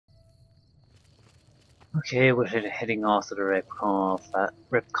Okay, we're heading off to the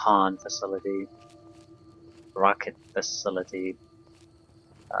REPCONN facility, rocket facility.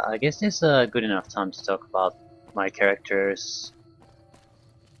 I guess this is a good enough time to talk about my character's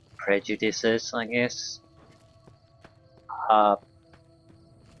prejudices, I guess. Uh,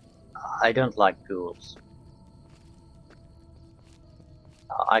 I don't like ghouls.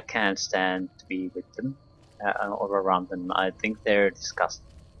 I can't stand to be with them or around them. I think they're disgusting.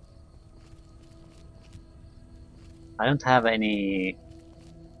 I don't have any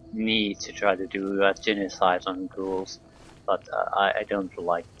need to try to do a genocide on ghouls, but I don't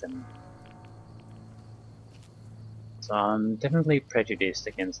like them. So I'm definitely prejudiced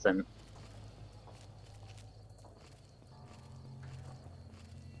against them.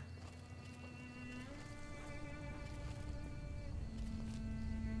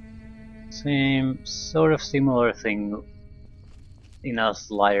 Same sort of similar thing in a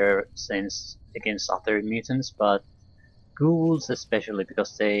slighter sense against other mutants, but ghouls especially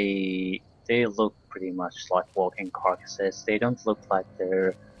because they look pretty much like walking carcasses. They don't look like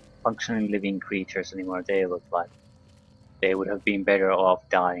they're functioning living creatures anymore. They look like they would have been better off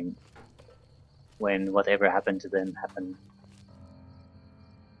dying when whatever happened to them happened.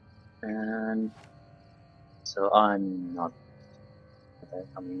 And so I'm not they're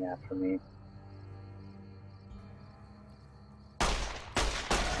coming after me.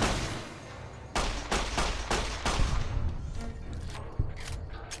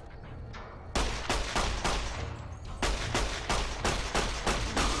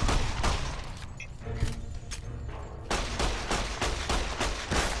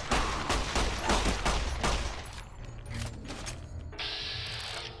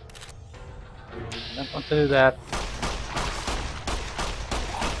 I don't want to do that.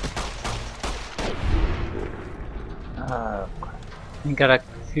 He got a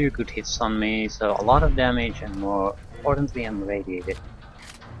few good hits on me, so a lot of damage, and more importantly I'm radiated.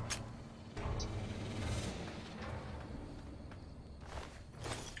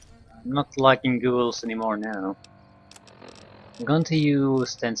 I'm not liking ghouls anymore now. I'm going to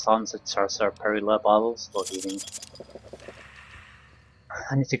use 10 Sunset Sorcerer Perilla bottles for healing.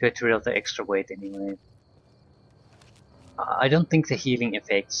 I need to get rid of the extra weight anyway. I don't think the healing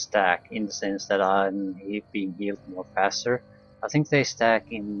effects stack in the sense that I'm being healed more faster. I think they stack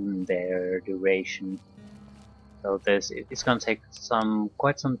in their duration. So it's gonna take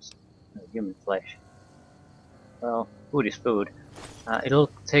quite some human flesh. Well, food is food. It'll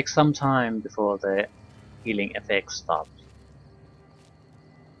take some time before the healing effect stops.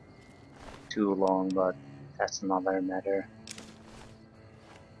 Too long, but that's another matter.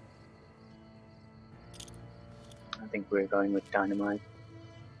 I think we're going with dynamite.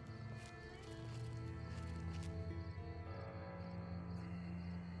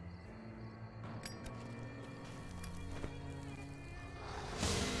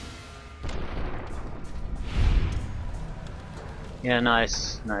 Yeah,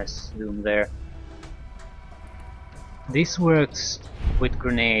 nice zoom there. This works with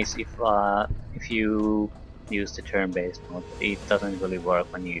grenades if you use the turn-based mode, but it doesn't really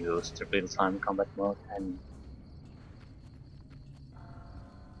work when you use the real-time combat mode. And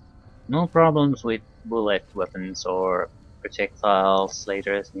no problems with bullet weapons or projectile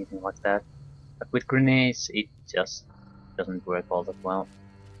slaters, anything like that. But with grenades, it just doesn't work all that well.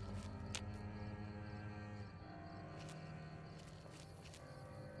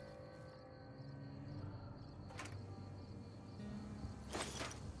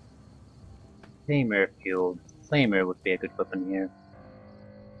 Flamer fueled. Flamer would be a good weapon here.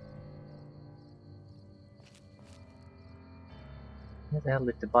 Where the hell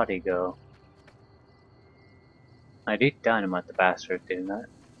did the body go? I did dynamite the bastard, didn't I?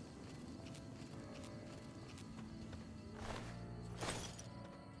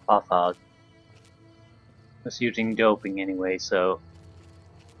 Puff out. Was using doping anyway, so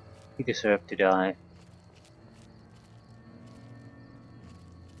he deserved to die.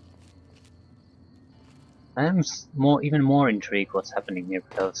 I am even more intrigued what's happening here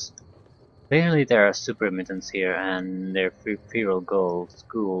because clearly there are super mutants here and they're feral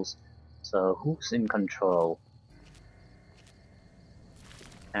ghouls. So who's in control?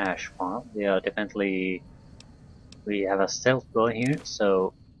 Ash, well, yeah, definitely we have a stealth boy here,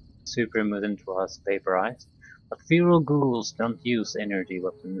 so super mutant was vaporized. But feral ghouls don't use energy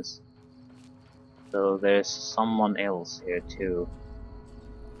weapons. So there's someone else here too.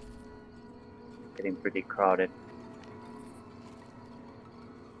 Getting pretty crowded.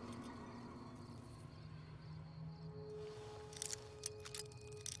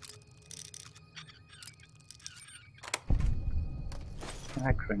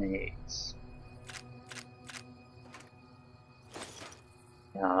 Frag grenades.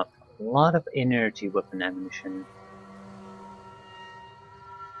 A lot of energy weapon ammunition.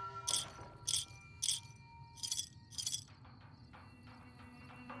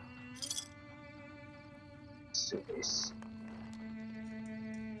 Let's do this.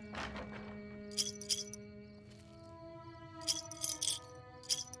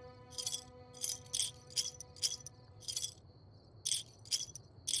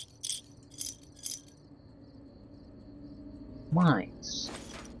 Mines.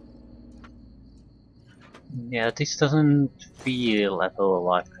 Yeah, this doesn't feel at all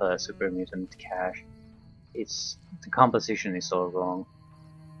like a super mutant cache. It's the composition is all wrong.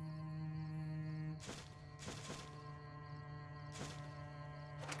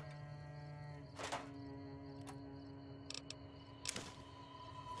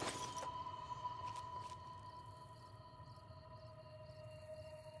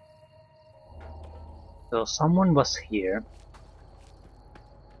 So someone was here.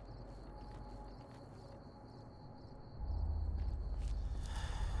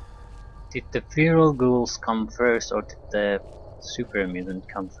 Did the feral ghouls come first or did the super mutant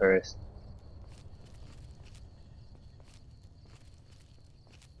come first?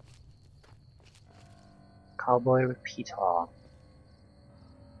 Cowboy repeater.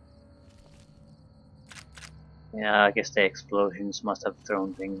 Yeah, I guess the explosions must have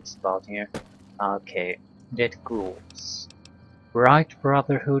thrown things about here. Okay, dead ghouls. Right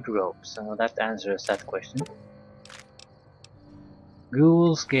Brotherhood rope, so that answers that question.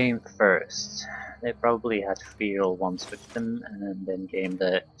 Ghouls came first. They probably had feral ones with them and then came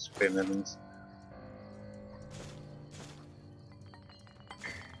the super mutants.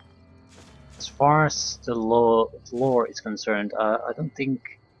 As far as the lore is concerned, I don't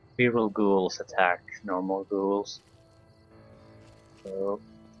think feral ghouls attack normal ghouls. So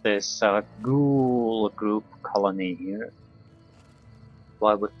there's a ghoul group colony here.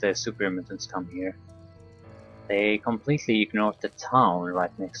 Why would the super mutants come here? They completely ignored the town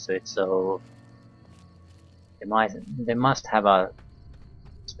right next to it, so they must have a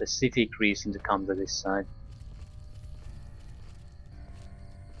specific reason to come to this side.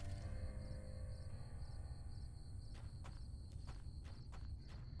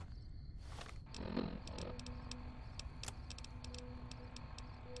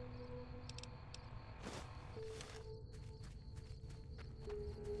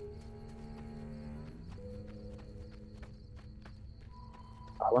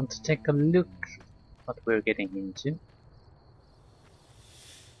 I want to take a look what we're getting into.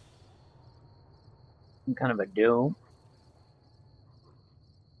 Some kind of a dome.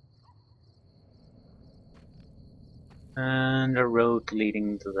 And a road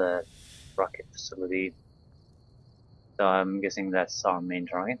leading to the rocket facility. So I'm guessing that's our main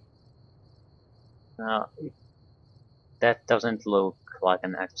target. That doesn't look like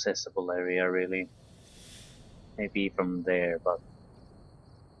an accessible area really. Maybe from there, but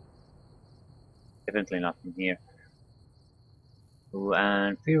definitely not from here. Ooh,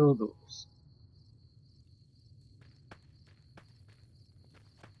 and feral ghouls.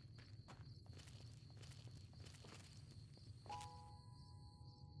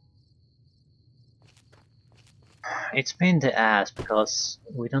 It's pain in the ass because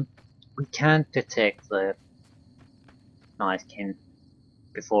we can't detect the Nightkin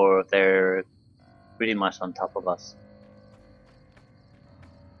before they're pretty much on top of us.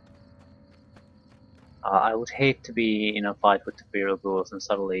 I would hate to be in a fight with the feral ghouls and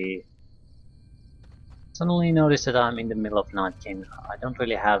suddenly notice that I'm in the middle of Nightkin. I don't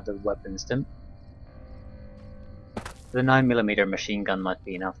really have the weapons. The 9mm machine gun might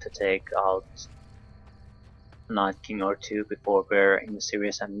be enough to take out Night King or two before we're in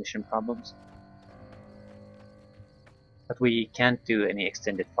serious ammunition problems. But we can't do any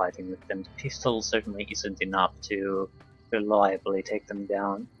extended fighting with them. The pistol certainly isn't enough to reliably take them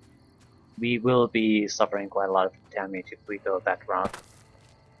down. We will be suffering quite a lot of damage if we go that route.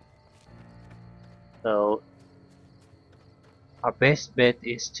 So our best bet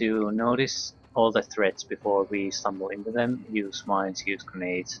is to notice all the threats before we stumble into them, use mines, use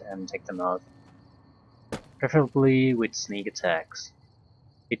grenades, and take them out. Preferably with sneak attacks.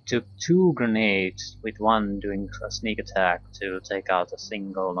 It took 2 grenades, with one doing a sneak attack, to take out a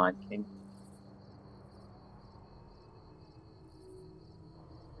single Night King.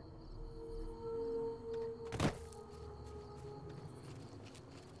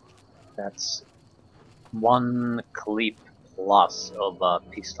 That's 1 clip plus of a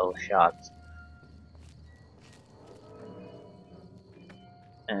pistol shot.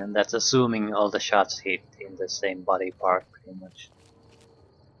 And that's assuming all the shots hit in the same body part, pretty much.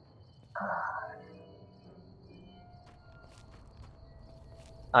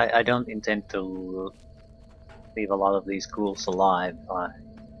 I don't intend to leave a lot of these ghouls alive. I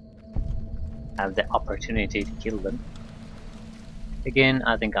have the opportunity to kill them. Again,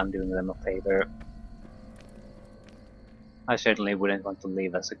 I think I'm doing them a favor. I certainly wouldn't want to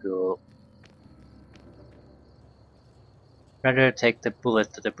leave as a ghoul. Rather take the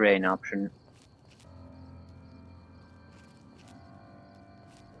bullet to the brain option.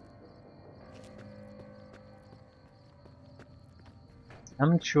 I'm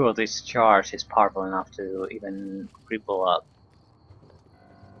not sure this charge is powerful enough to even cripple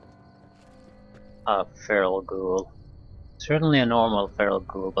a feral ghoul. Certainly a normal feral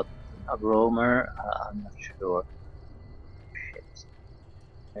ghoul, but a roamer, I'm not sure. Shit.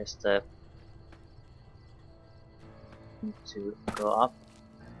 There's the... Need to go up.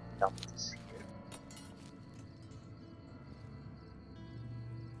 Dump this here.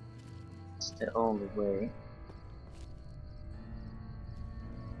 It's the only way.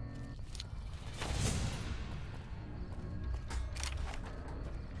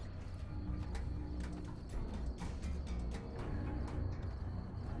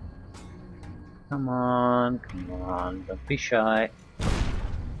 Come on, don't be shy.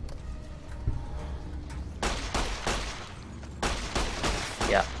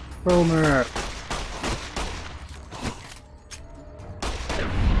 Yeah, roamer!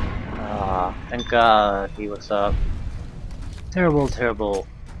 Ah, thank God he was a terrible.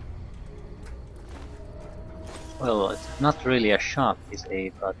 Well, it's not really a shot, is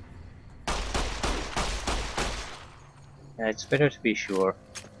a, but yeah, it's better to be sure.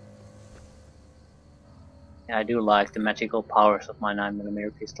 Yeah, I do like the magical powers of my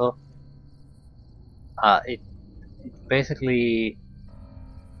 9mm pistol. It basically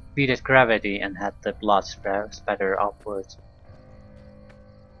defeated gravity and had the blood spatter upwards.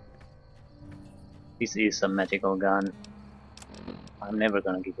 This is a magical gun. I'm never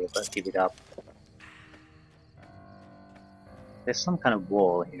gonna give it up. There's some kind of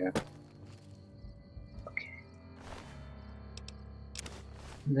wall here. Okay.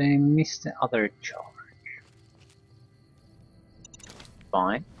 They missed the other charge.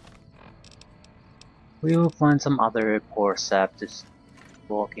 Fine. We will find some other poor sap to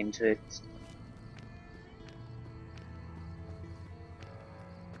walk into it.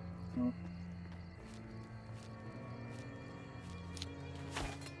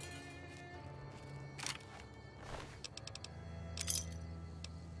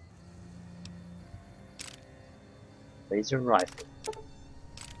 Laser rifle.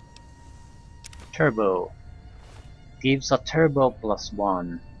 Turbo. Gives a turbo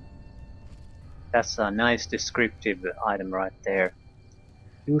 +1. That's a nice descriptive item right there.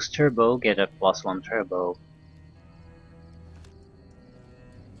 Use turbo, get a +1 turbo.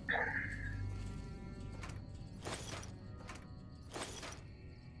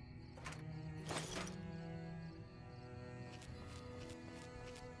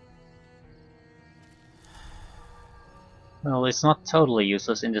 Well, it's not totally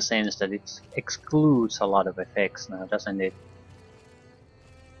useless in the sense that it excludes a lot of effects now, doesn't it?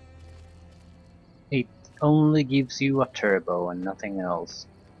 It only gives you a turbo and nothing else.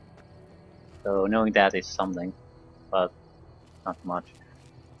 So knowing that is something, but not much.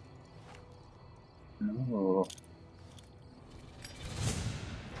 No.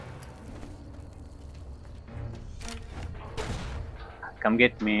 Come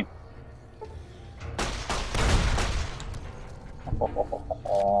get me.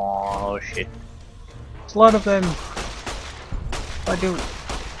 Oh shit. There's a lot of them! I do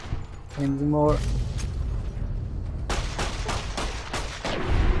anything more.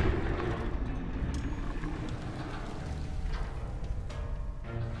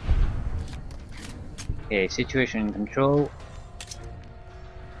 Okay, situation in control.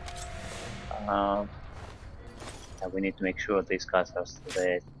 Yeah, we need to make sure these guys are still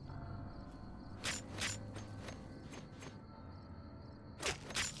dead.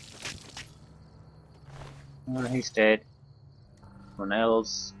 He's dead. Someone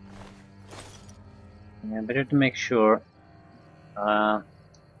else. Yeah, better to make sure. Don't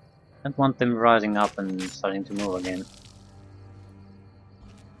want them rising up and starting to move again.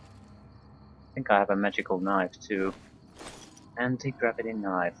 I think I have a magical knife too. Anti-gravity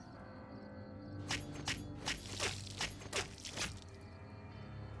knife.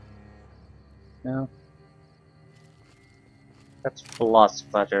 No. That blood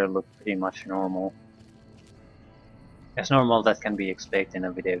splatter looked pretty much normal. As normal that can be expected in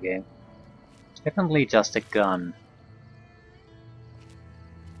a video game. It's definitely just a gun.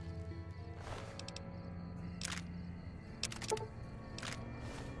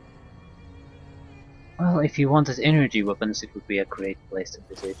 Well, if you wanted energy weapons, it would be a great place to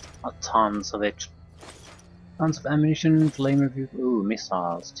visit. Tons of it. Tons of ammunition, flame review, ooh,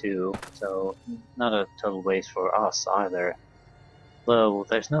 missiles too. So, not a total waste for us either. Though,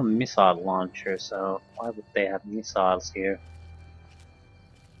 there's no missile launcher, so why would they have missiles here?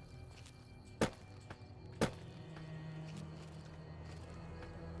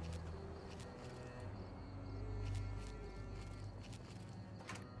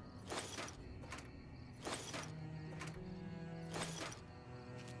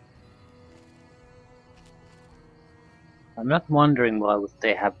 I'm not wondering why would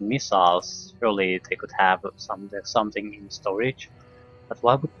they have missiles. Surely they could have something in storage. But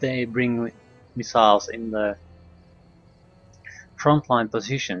why would they bring missiles in the frontline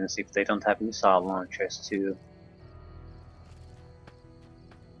positions if they don't have missile launchers too?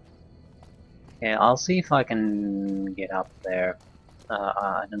 Yeah, I'll see if I can get up there.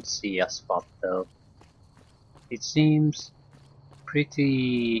 I don't see a spot though. It seems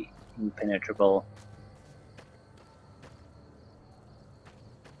pretty impenetrable.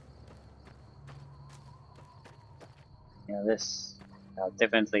 Yeah, this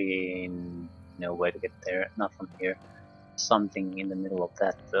definitely no way to get there. Not from here. Something in the middle of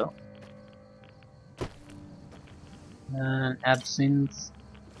that though. And absinthe,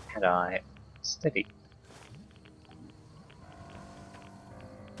 had I steady.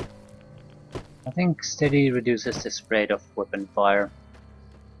 I think steady reduces the spread of weapon fire.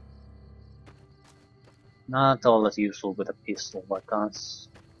 Not all that useful with a pistol like us.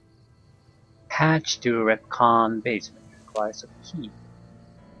 Patch to REPCONN basement requires a key.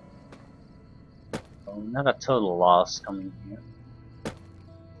 So not a total loss coming here.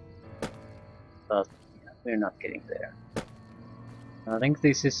 But yeah, we're not getting there. I think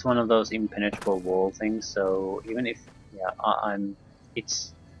this is one of those impenetrable wall things, so even if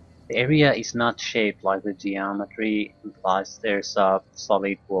it's the area is not shaped like the geometry implies. There's a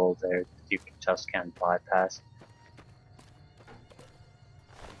solid wall there that you just can't bypass.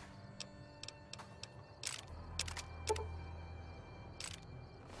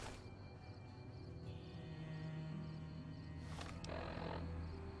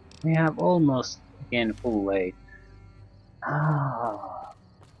 We have almost again full weight. Ah,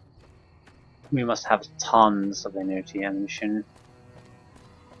 we must have tons of energy ammunition.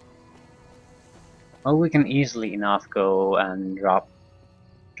 Well, we can easily enough go and drop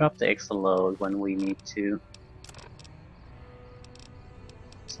the extra load when we need to.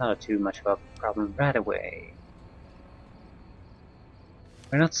 It's not too much of a problem right away.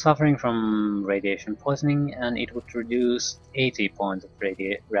 We're not suffering from radiation poisoning, and it would reduce 80 points of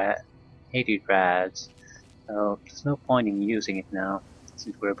 80 rads. So there's no point in using it now,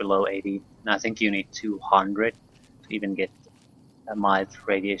 since we're below 80. And I think you need 200 to even get a mild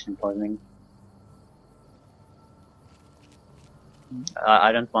radiation poisoning.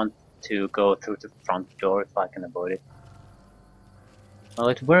 I don't want to go through the front door if I can avoid it. Well,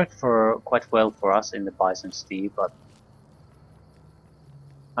 it worked for quite well for us in the Bison Steve, but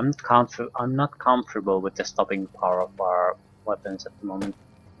I'm not comfortable with the stopping power of our weapons at the moment.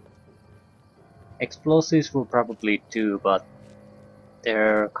 Explosives will probably do, but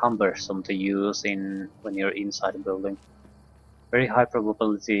they're cumbersome to use when you're inside a building. Very high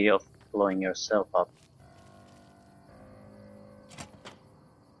probability of blowing yourself up.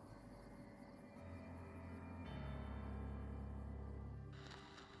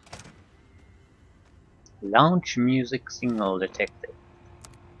 Launch music signal detected.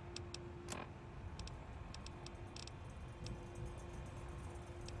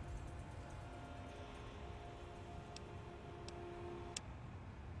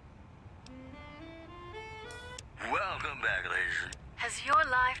 Welcome back, ladies. Has your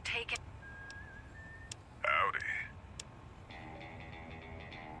life taken... Howdy.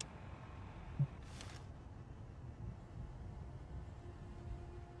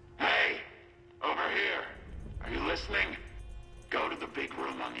 Hey! Over here! Are you listening? Go to the big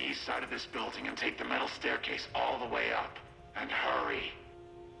room on the east side of this building and take the metal staircase all the way up. And hurry!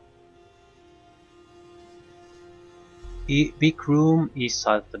 Big room, east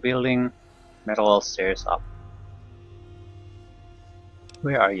side of the building, metal stairs up.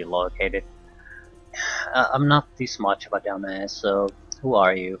 Where are you located? I'm not this much of a dumbass, so who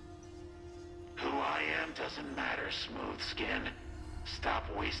are you? Who I am doesn't matter, smooth skin. Stop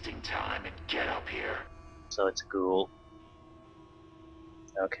wasting time and get up here. So it's a ghoul.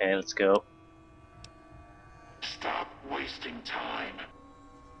 Okay, let's go. Stop wasting time.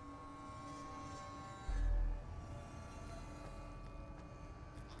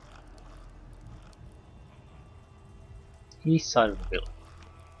 East side of the building.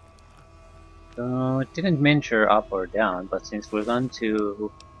 It didn't mention up or down, but since we're going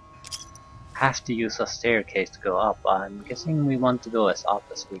to have to use a staircase to go up, I'm guessing we want to go as up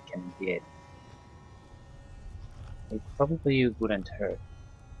as we can get. It probably wouldn't hurt.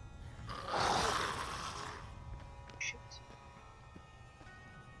 Shit.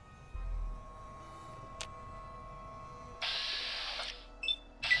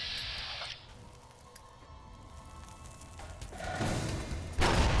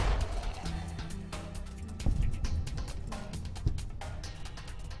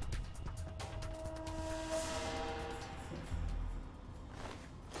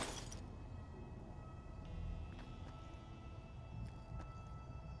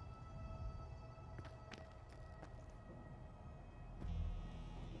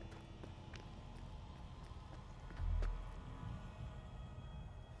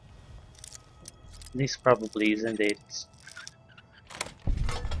 This probably isn't it.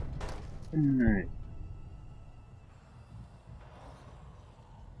 Hmm.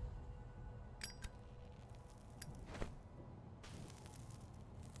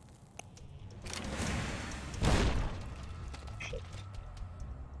 Shit.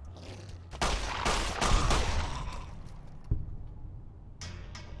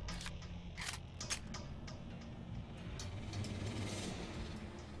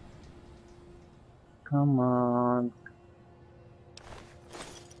 Come on.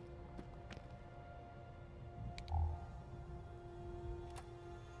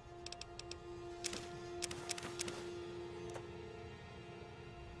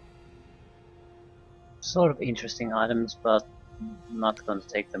 Sort of interesting items, but not going to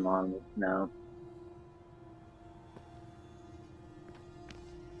take them on now.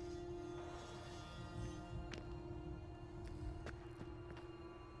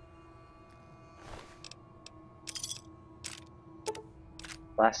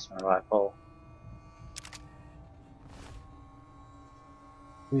 Plasma rifle.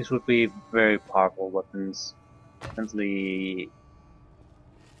 These would be very powerful weapons. Definitely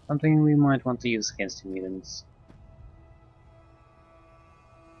something we might want to use against the mutants.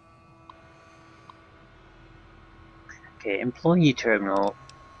 Okay, employee terminal.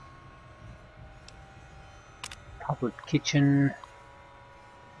 Public kitchen.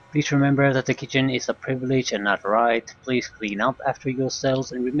 Please remember that the kitchen is a privilege and not a right. Please clean up after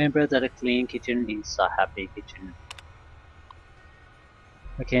yourselves and remember that a clean kitchen is a happy kitchen.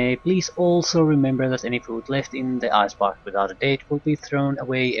 Okay, please also remember that any food left in the icebox without a date will be thrown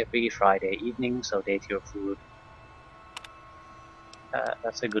away every Friday evening, so date your food.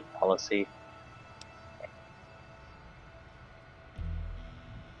 That's a good policy.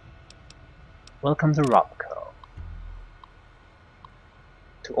 Welcome to REPCONN.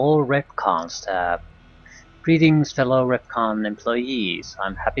 To all REPCONN staff, greetings fellow REPCONN employees.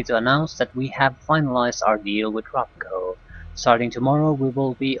 I'm happy to announce that we have finalized our deal with REPCONN. Starting tomorrow we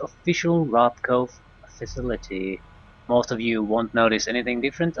will be official REPCONN facility. Most of you won't notice anything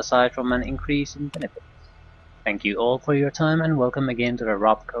different aside from an increase in benefits. Thank you all for your time and welcome again to the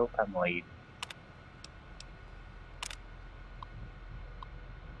REPCONN family.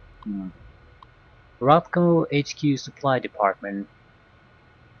 REPCONN HQ Supply Department.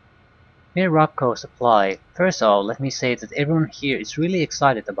 Dear REPCONN Supply, first of all, let me say that everyone here is really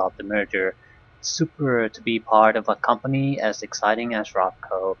excited about the merger. It's super to be part of a company as exciting as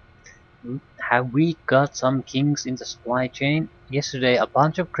REPCONN. Have we got some kinks in the supply chain? Yesterday a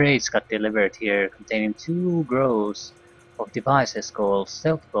bunch of crates got delivered here containing 2 grows of devices called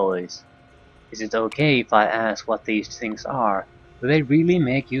Stealth Boys. Is it okay if I ask what these things are? Do they really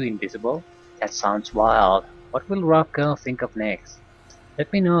make you invisible? That sounds wild. What will REPCONN think of next?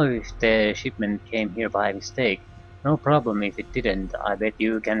 Let me know if the shipment came here by mistake. No problem if it didn't. I bet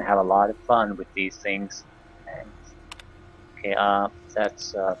you can have a lot of fun with these things. Thanks. Okay,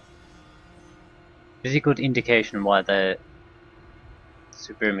 that's pretty good indication why the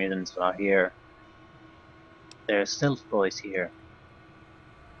super mutants are here. There's stealth boys here.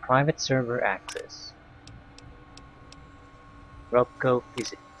 Private server access. REPCONN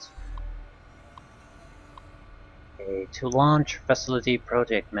visit. Okay, to launch facility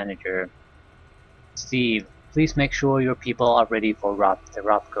project manager. Steve, please make sure your people are ready for the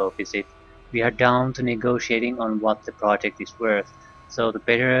REPCONN visit. We are down to negotiating on what the project is worth, so the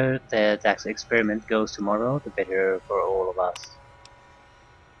better that experiment goes tomorrow, the better for all of us.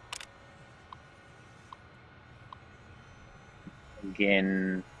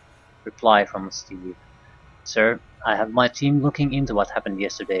 Again, reply from Steve. Sir, I have my team looking into what happened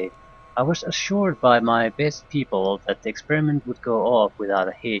yesterday. I was assured by my best people that the experiment would go off without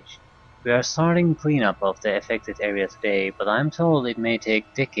a hitch. We are starting cleanup of the affected area today, but I'm told it may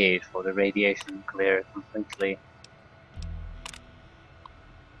take decades for the radiation to clear completely.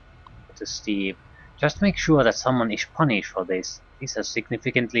 To Steve, just make sure that someone is punished for this. This has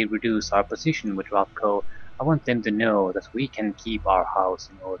significantly reduced our position with REPCONN. I want them to know that we can keep our house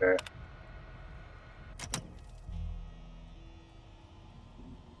in order.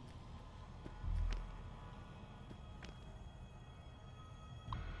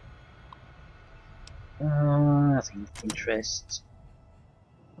 Nothing of interest.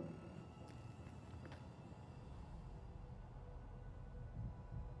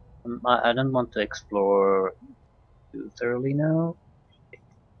 I don't want to explore too thoroughly now. It's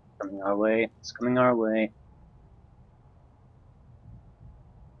coming our way. It's coming our way.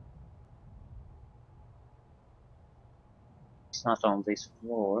 It's not on this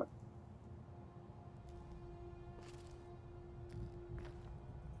floor.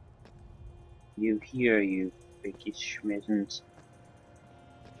 You here, you freakish mittens.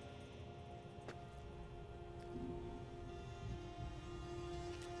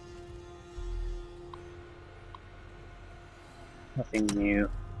 Nothing new.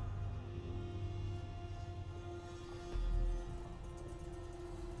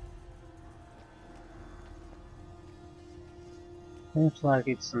 Seems like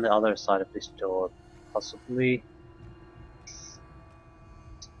it's on the other side of this door. Possibly.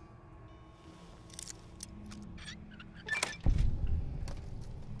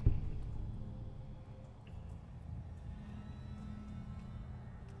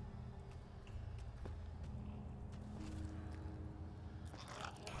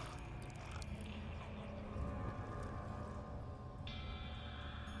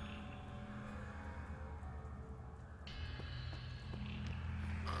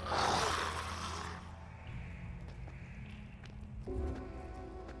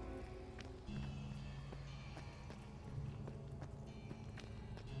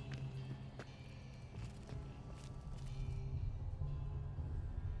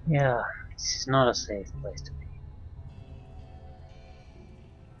 Yeah, this is not a safe place to be.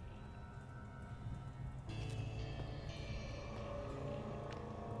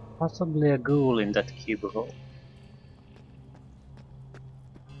 Possibly a ghoul in that cubicle.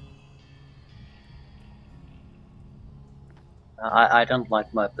 I don't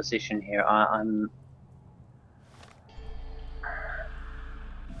like my position here. I'm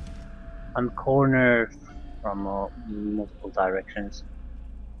cornered from multiple directions.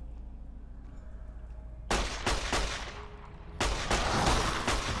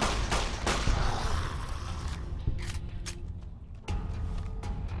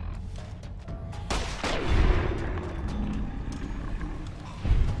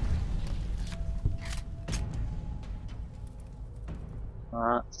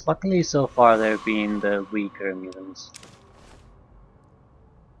 Luckily so far they've been the weaker mutants.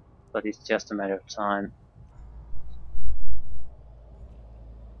 But it's just a matter of time.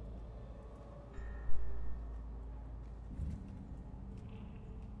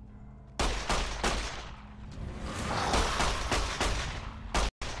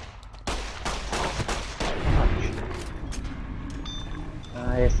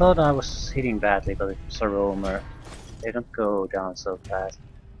 I thought I was hitting badly, but it was a roamer. They don't go down so fast.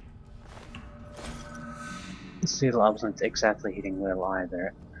 Still, I wasn't exactly hitting well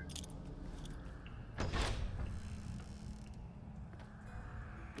either.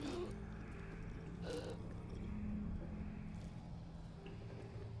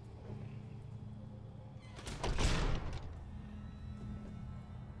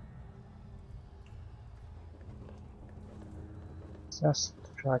 Just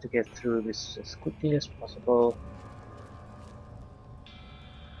try to get through this as quickly as possible.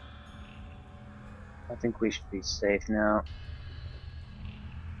 I think we should be safe now.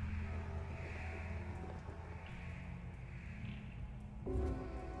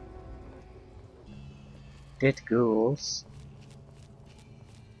 Dead ghouls.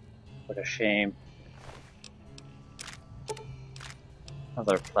 What a shame.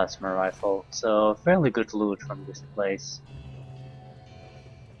 Another plasma rifle. So fairly good loot from this place.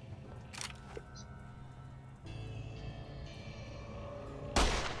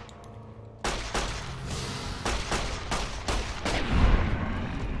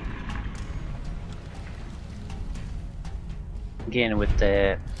 Again with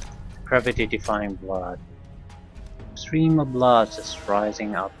the gravity-defying blood. Stream of blood just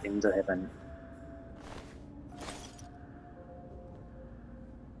rising up into heaven.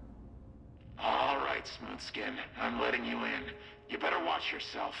 Alright, Smoothskin. I'm letting you in. You better watch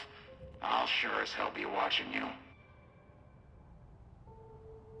yourself. I'll sure as hell be watching you.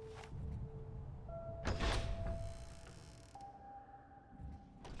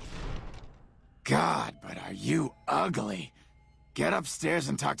 God, but are you ugly. Get upstairs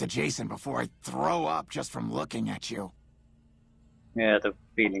and talk to Jason before I throw up just from looking at you. Yeah, the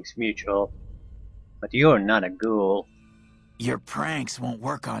feeling's mutual. But you're not a ghoul. Your pranks won't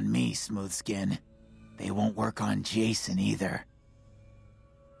work on me, Smoothskin. They won't work on Jason either.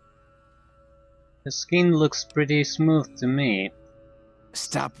 The skin looks pretty smooth to me.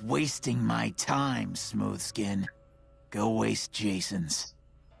 Stop wasting my time, Smoothskin. Go waste Jason's.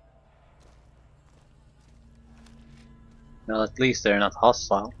 Well, at least they're not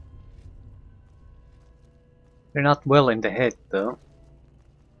hostile. They're not well in the head, though.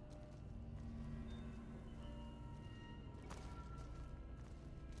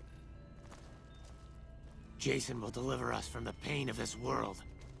 Jason will deliver us from the pain of this world.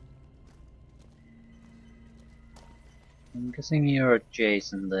 I'm guessing you're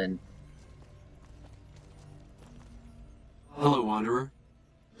Jason then. Hello, Wanderer.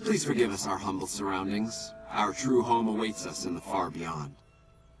 Please forgive us our humble surroundings. Our true home awaits us in the far beyond.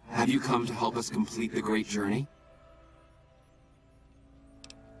 Have you come to help us complete the great journey?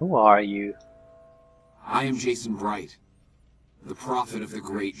 Who are you? I am Jason Bright, the prophet of the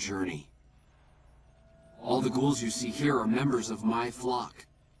great journey. All the ghouls you see here are members of my flock.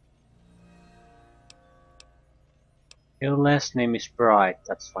 Your last name is Bright.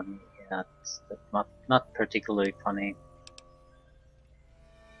 That's funny. Yeah, that's not particularly funny.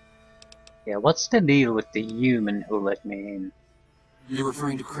 Yeah, what's the deal with the human who let me in? You're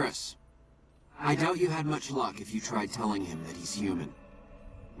referring to Chris. I doubt you had much luck if you tried telling him that he's human.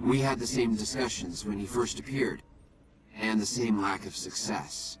 We had the same discussions when he first appeared, and the same lack of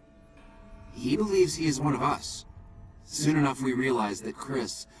success. He believes he is one of us. Soon enough we realized that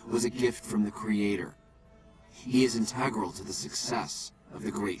Chris was a gift from the Creator. He is integral to the success of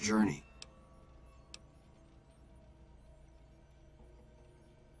the great journey.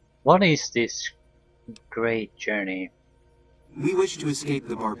 What is this great journey? We wish to escape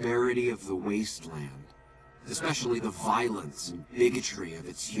the barbarity of the wasteland, especially the violence and bigotry of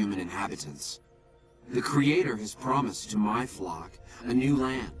its human inhabitants. The Creator has promised to my flock a new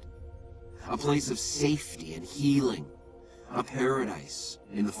land, a place of safety and healing, a paradise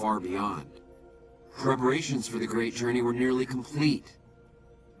in the far beyond. Preparations for the great journey were nearly complete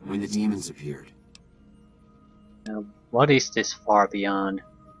when the demons appeared. Now, what is this far beyond?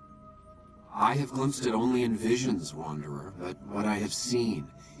 I have glimpsed it only in visions, Wanderer, but what I have seen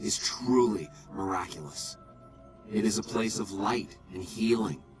is truly miraculous. It is a place of light and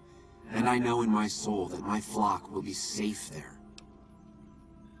healing, and I know in my soul that my flock will be safe there.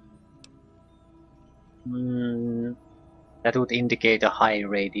 That would indicate a high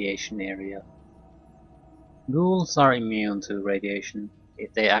radiation area. Ghouls are immune to radiation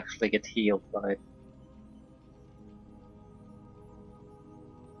if they actually get healed by it.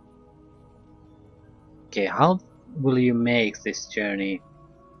 Okay, how will you make this journey?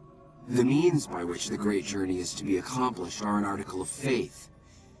 The means by which the great journey is to be accomplished are an article of faith,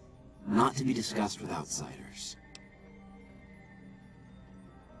 not to be discussed with outsiders.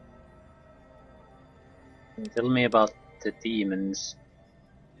 Tell me about the demons.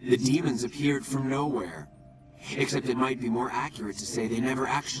 The demons appeared from nowhere, except it might be more accurate to say they never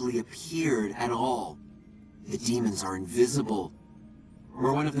actually appeared at all. The demons are invisible.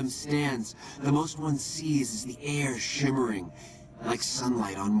 Where one of them stands, the most one sees is the air shimmering, like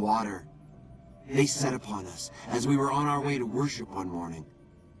sunlight on water. They set upon us as we were on our way to worship one morning.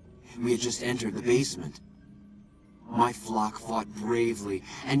 We had just entered the basement. My flock fought bravely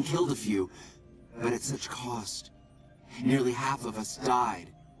and killed a few, but at such cost. Nearly half of us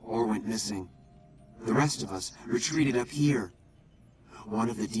died or went missing. The rest of us retreated up here. One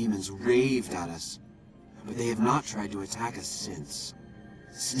of the demons raved at us, but they have not tried to attack us since.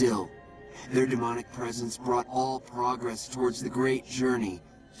 Still, their demonic presence brought all progress towards the great journey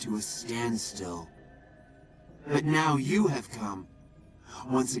to a standstill. But now you have come.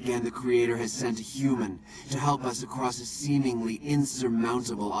 Once again, the Creator has sent a human to help us across a seemingly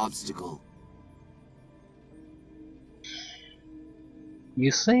insurmountable obstacle.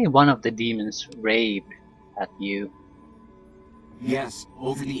 You say one of the demons raved at you. Yes,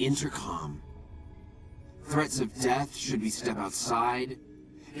 over the intercom. Threats of death should we step outside.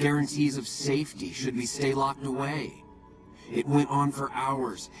 Guarantees of safety should we stay locked away. It went on for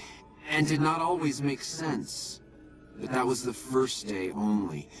hours, and did not always make sense. But that was the first day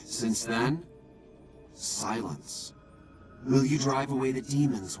only. Since then, silence. Will you drive away the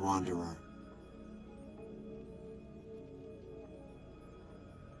demons, Wanderer?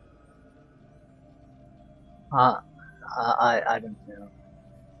 I don't know.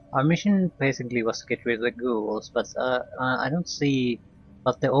 Our mission basically was to get rid of the ghouls, but I don't see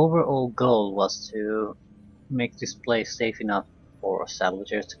But the overall goal was to make this place safe enough for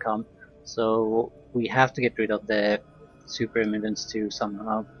salvagers to come, so we have to get rid of the super mutants too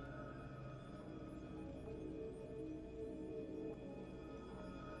somehow.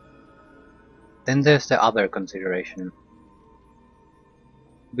 Then there's the other consideration.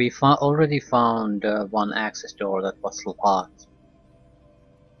 We already found one access door that was locked.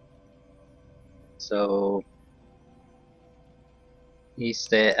 So is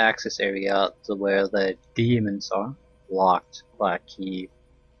the access area to where the demons are locked by a key?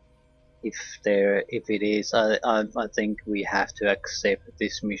 If it is, I think we have to accept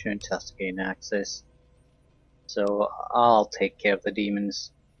this mission just to gain access. So I'll take care of the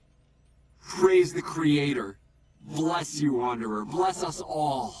demons. Praise the Creator. Bless you, Wanderer. Bless us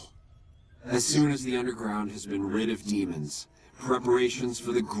all. As soon as the underground has been rid of demons, preparations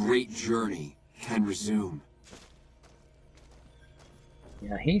for the great journey can resume.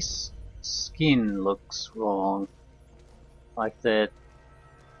 Yeah, his skin looks wrong. Like the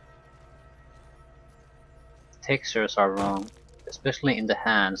textures are wrong, especially in the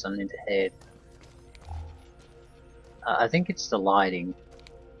hands and in the head. I think it's the lighting,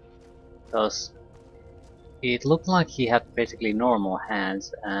 because it looked like he had basically normal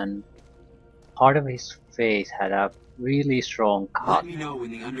hands, and part of his face had a really strong cut. Let me know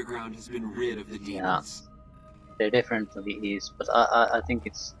when the underground has been rid of the demons. Yeah, there definitely is, but I think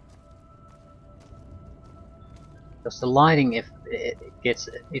it's because the lighting, if it gets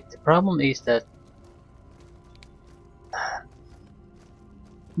it, the problem is that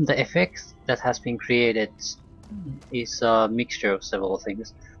the effect that has been created is a mixture of several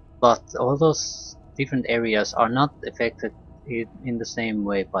things, but all those different areas are not affected in the same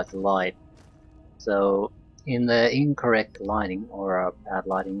way by the light. So in the incorrect lighting or bad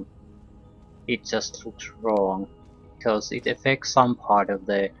lighting, it just looks wrong because it affects some part of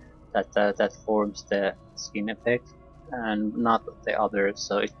the that forms the skin effect and not the other,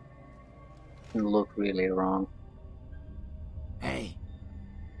 so it can look really wrong. Hey.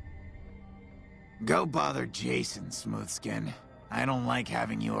 Go bother Jason, Smoothskin. I don't like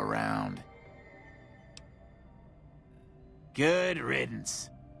having you around. Good riddance.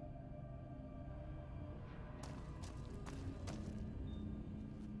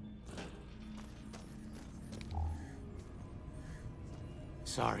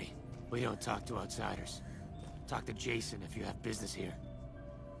 Sorry, we don't talk to outsiders. Talk to Jason if you have business here.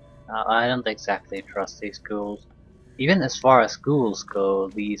 I don't exactly trust these ghouls. Even as far as ghouls go,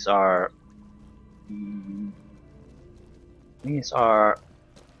 these are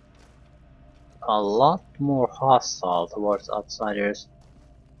a lot more hostile towards outsiders.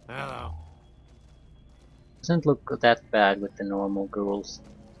 Hello. Doesn't look that bad with the normal ghouls.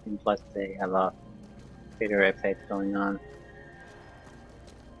 Seems like they have a better effect going on.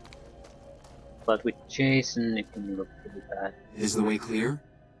 But with Jason, it can look pretty bad. Is the way clear?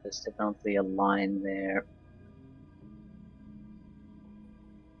 There's definitely a line there.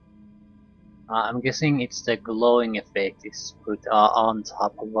 I'm guessing it's the glowing effect is put on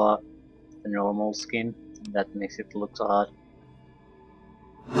top of the normal skin. That makes it look odd.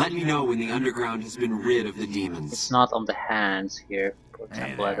 Let me know when the underground has been rid of the demons. It's not on the hands here, for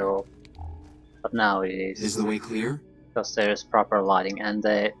example, at all. But now it is. Is the way clear? Because there's proper lighting, and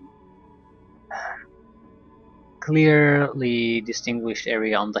the clearly distinguished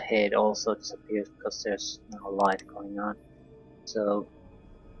area on the head also disappears because there's no light going on. So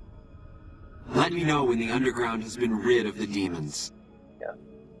let me know when the underground has been rid of the demons. yeah,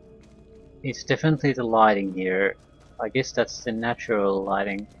 it's definitely the lighting here. I guess that's the natural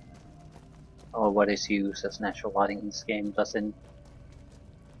lighting, or what is used as natural lighting in this game. Doesn't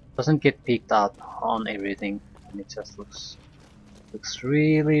get picked up on everything, and it just looks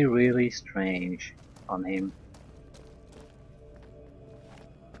really strange on him.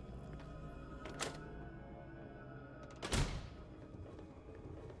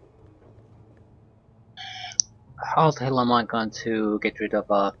 How the hell am I going to get rid of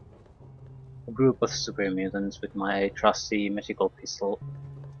a group of super mutants with my trusty magical pistol?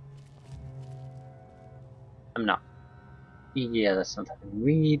 I'm not. Yeah, that's not happening.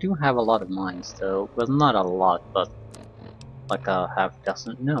 We do have a lot of mines though. Well, not a lot, but like a half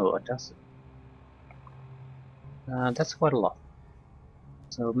dozen. No, a dozen. That's quite a lot.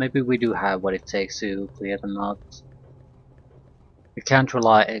 So maybe we do have what it takes to clear them out. We can't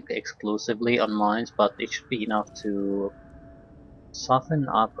rely exclusively on mines, but it should be enough to soften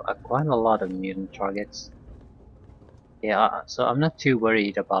up quite a lot of mutant targets. Yeah, so I'm not too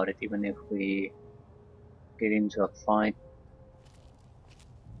worried about it, even if we get into a fight.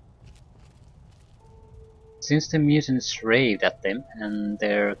 Since the mutants raved at them, and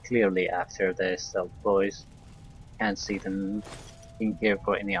they're clearly after the stealth boys, can't see them being here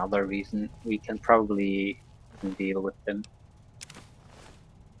for any other reason, we can probably deal with them.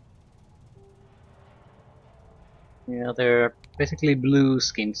 Yeah, they're basically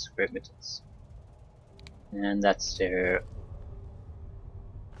blue-skinned super mutants. And that's their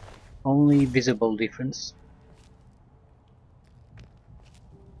only visible difference.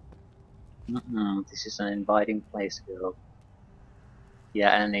 This is an inviting place to go.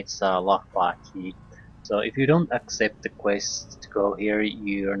 Yeah, and it's a lockpick key. So if you don't accept the quest to go here,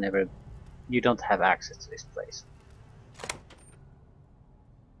 you don't have access to this place.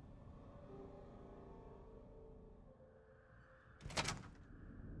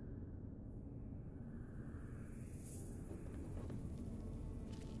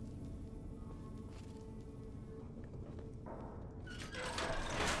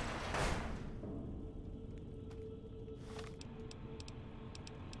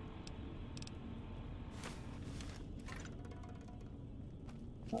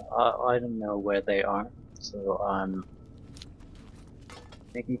 I don't know where they are, so I'm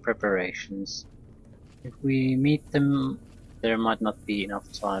making preparations. If we meet them, there might not be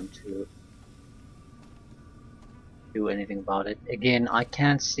enough time to do anything about it. Again, I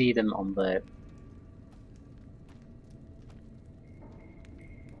can't see them on the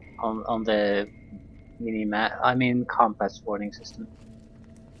mini map. I mean compass warning system.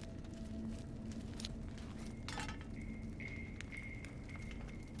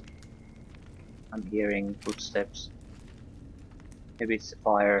 I'm hearing footsteps. Maybe it's the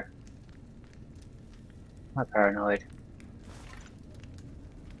fire. I'm paranoid.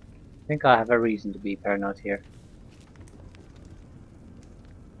 I think I have a reason to be paranoid here.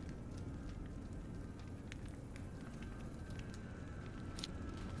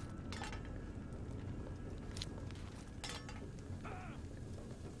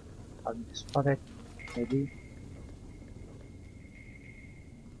 I'll spot it, maybe.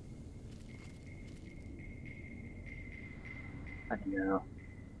 I don't know.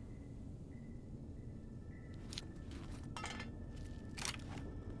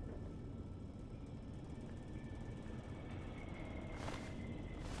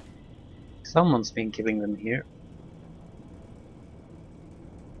 Someone's been keeping them here.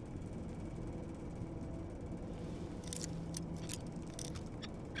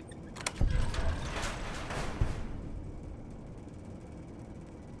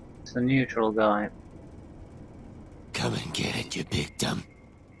 It's a neutral guy. Come and get it, you big dumb.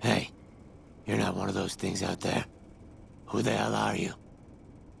 Hey, you're not one of those things out there. Who the hell are you?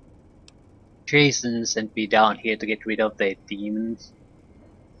 Jason sent me down here to get rid of the demons.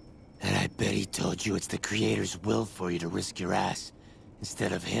 And I bet he told you it's the Creator's will for you to risk your ass,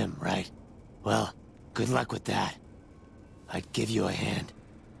 instead of him, right? Well, good luck with that. I'd give you a hand,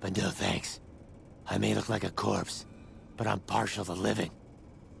 but no thanks. I may look like a corpse, but I'm partial to living.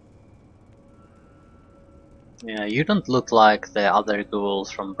 Yeah, you don't look like the other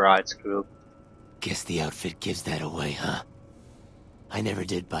ghouls from Bride's group. Guess the outfit gives that away, huh? I never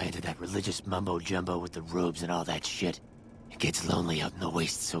did buy into that religious mumbo-jumbo with the robes and all that shit. It gets lonely out in the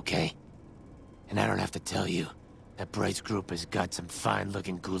wastes, okay? And I don't have to tell you that Bright's group has got some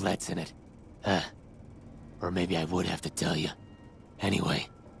fine-looking ghoulettes in it. Huh. Or maybe I would have to tell you. Anyway,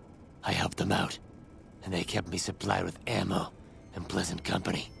 I helped them out, and they kept me supplied with ammo and pleasant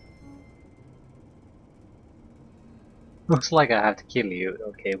company. Looks like I have to kill you.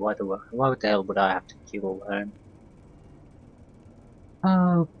 Okay, why the hell would I have to kill them?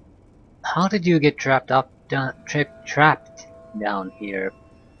 Oh, how did you get trapped down here?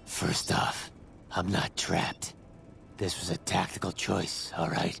 First off, I'm not trapped. This was a tactical choice,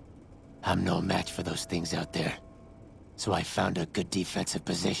 alright? I'm no match for those things out there. So I found a good defensive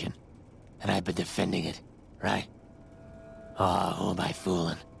position, and I've been defending it, right? Oh, who am I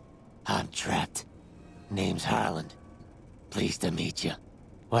fooling? I'm trapped. Name's Harland. Pleased to meet you.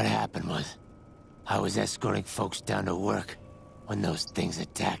 What happened was, I was escorting folks down to work when those things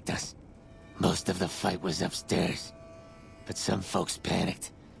attacked us. Most of the fight was upstairs, but some folks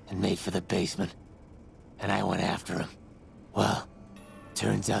panicked and made for the basement, and I went after them. Well,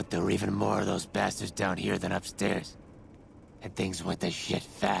 turns out there were even more of those bastards down here than upstairs, and things went to shit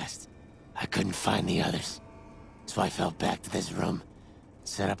fast. I couldn't find the others, so I fell back to this room,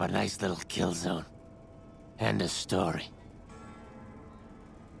 set up a nice little kill zone. End of story.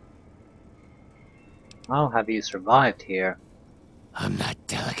 How have you survived here? I'm not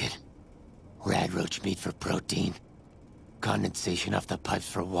delicate. Radroach meat for protein. Condensation off the pipes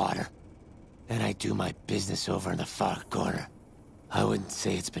for water. Then I do my business over in the far corner. I wouldn't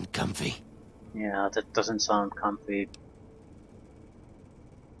say it's been comfy, Yeah, that doesn't sound complete.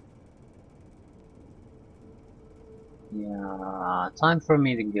 Yeah, time for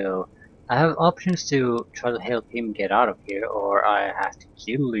me to go. I have options to try to help him get out of here, or I have to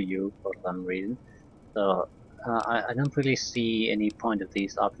kill you for some reason. So I don't really see any point of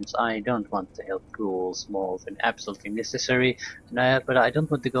these options. I don't want to help ghouls more than absolutely necessary, but I don't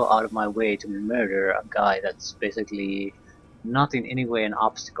want to go out of my way to murder a guy that's basically not in any way an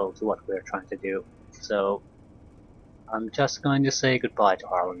obstacle to what we're trying to do. So I'm just going to say goodbye to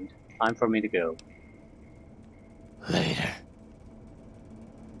Harlan. Time for me to go. Later.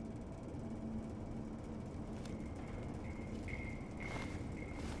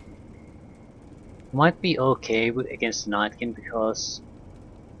 Might be okay against Nightkin because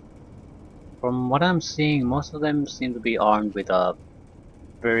from what I'm seeing, most of them seem to be armed with a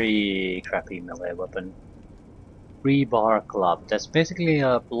very crappy melee weapon. Rebar club. That's basically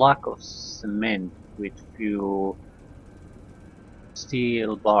a block of cement with few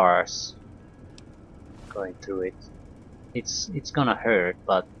steel bars going through it. It's gonna hurt,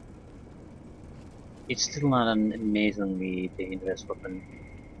 but it's still not an amazingly dangerous weapon.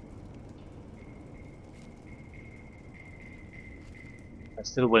 I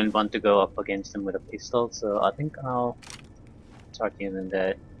still wouldn't want to go up against them with a pistol, so I think I'll start using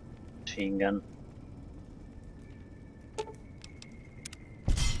the machine gun.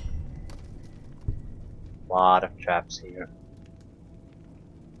 Lot of traps here.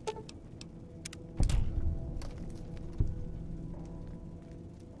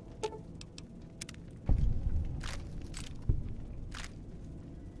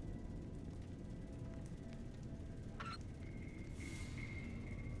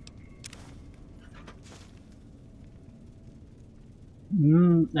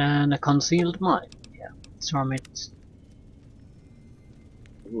 And a concealed mine. Yeah, storm it.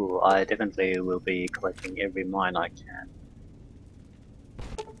 Ooh, I definitely will be collecting every mine I can.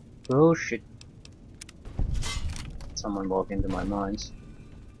 Oh shit. Someone walked into my mines.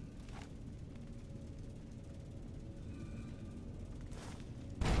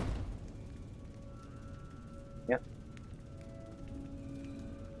 Yep.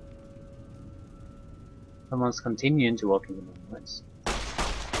 Someone's continuing to walk into my mines.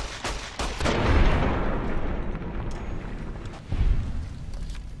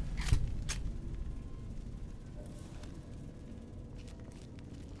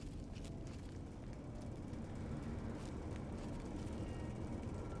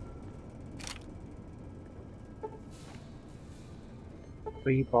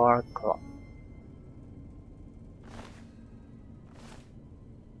 Rebar club.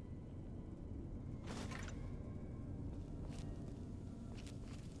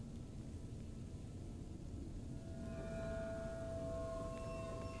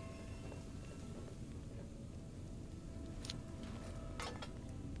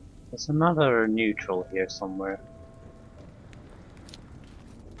 There's another neutral here somewhere.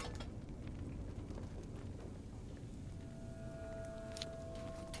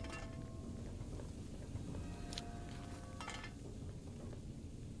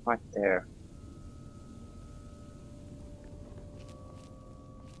 Right there.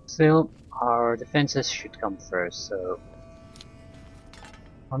 Still, our defenses should come first, so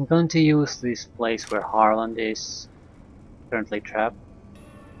I'm going to use this place where Harland is currently trapped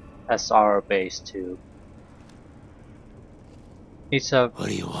as our base too. It's a... What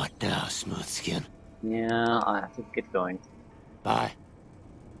do you want now, Smooth Skin? yeah, I have to get going. Bye.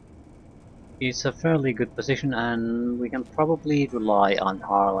 It's a fairly good position and we can probably rely on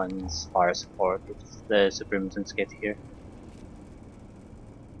Harlan's fire support if the Supremutants get here.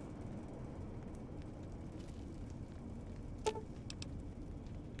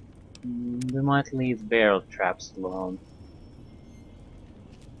 We might leave barrel traps alone.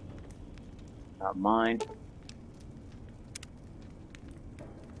 Not mine.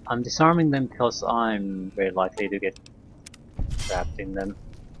 I'm disarming them because I'm very likely to get trapped in them.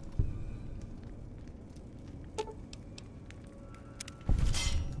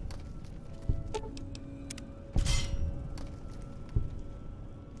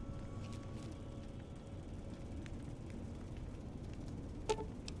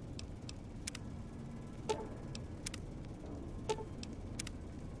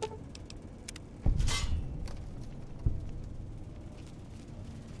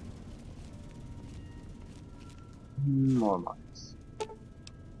 More mines.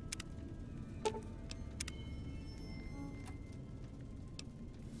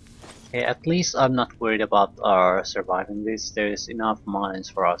 Okay, at least I'm not worried about our surviving this. There's enough mines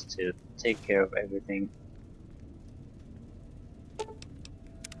for us to take care of everything.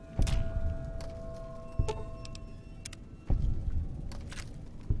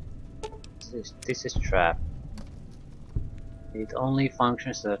 This is trap. It only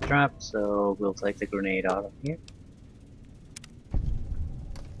functions as a trap, so we'll take the grenade out of here.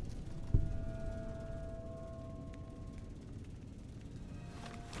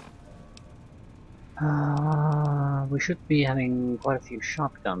 We should be having quite a few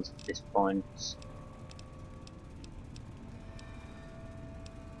shotguns at this point.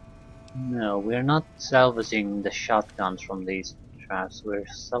 No, we're not salvaging the shotguns from these traps, we're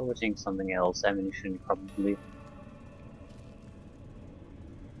salvaging something else, ammunition probably.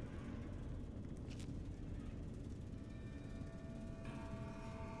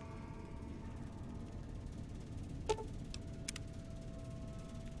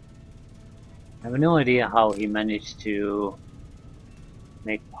 I have no idea how he managed to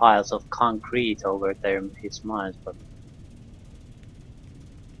make piles of concrete over there in his mines, but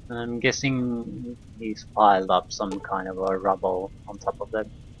I'm guessing he's piled up some kind of a rubble on top of that.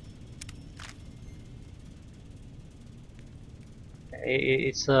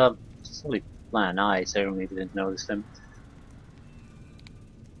 It's a solid plan. I certainly didn't notice them.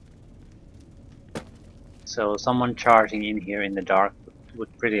 So someone charging in here in the dark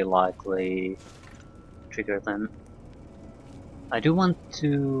would pretty likely trigger them. I do want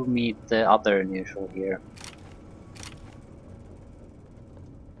to meet the other neutral here.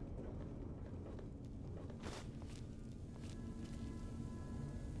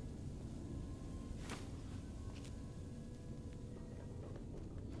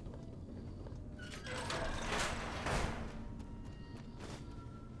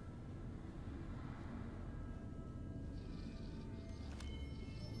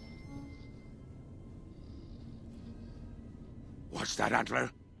 What's that,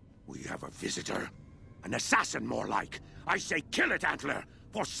 Antler? We have a visitor. An assassin, more like. I say kill it, Antler,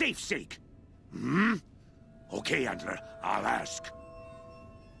 for safe's sake. Hmm? Okay, Antler, I'll ask.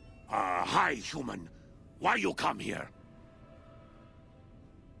 Hi, human. Why you come here?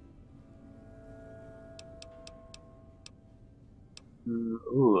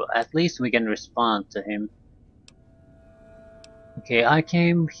 Ooh, at least we can respond to him. Okay, I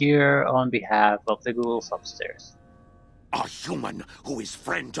came here on behalf of the ghouls upstairs. A human who is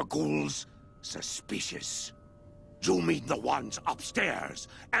friend to ghouls? Suspicious. You mean the ones upstairs?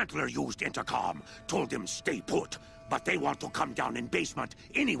 Antler used intercom, told them stay put, but they want to come down in basement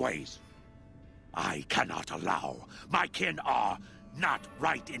anyways. I cannot allow. My kin are not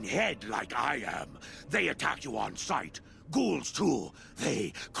right in head like I am. They attack you on sight. Ghouls too.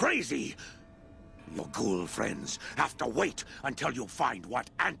 They crazy. Your ghoul friends have to wait until you find what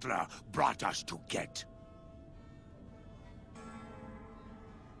Antler brought us to get.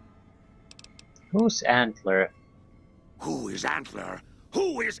 Who's Antler? Who is Antler?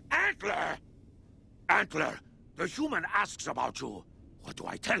 Who is Antler? Antler, the human asks about you. What do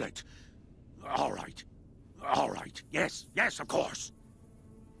I tell it? All right. All right. Yes, yes, of course.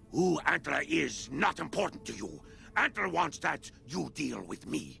 Who Antler is not important to you. Antler wants that you deal with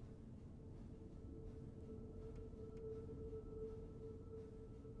me.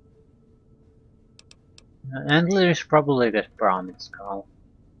 Antler is probably the Brahmin skull.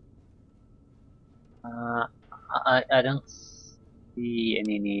 I don't see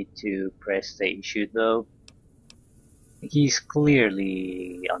any need to press the issue though. He's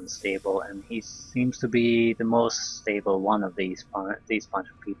clearly unstable, and he seems to be the most stable one of these bunch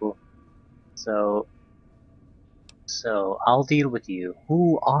of people. So I'll deal with you.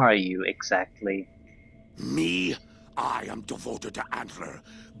 Who are you exactly? Me? I am devoted to Antler.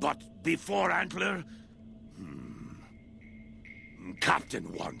 But before Antler?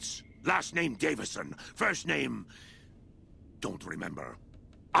 Captain once. Last name Davison. First name... don't remember.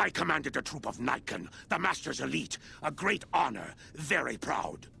 I commanded a troop of Nightkin, the Master's elite. A great honor. Very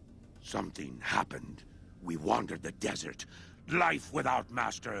proud. Something happened. We wandered the desert. Life without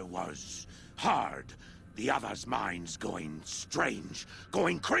Master was hard. The others' minds going strange,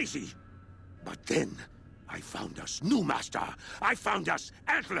 going crazy. But then, I found us new Master. I found us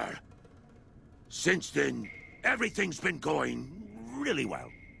Antler. Since then, everything's been going really well.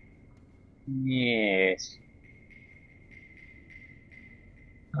 Yes.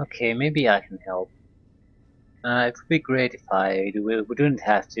 Okay, maybe I can help. It would be great if we wouldn't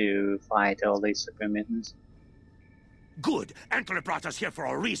have to fight all these super mutants. Good. Antler brought us here for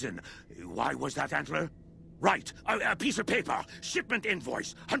a reason. Why was that, Antler? Right. A piece of paper. Shipment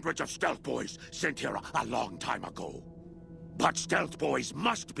invoice. Hundreds of stealth boys sent here a long time ago. But stealth boys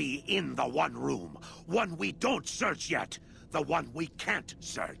must be in the one room. One we don't search yet. The one we can't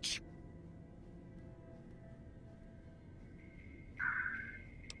search.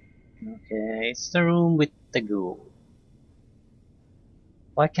 Okay, it's the room with the ghoul.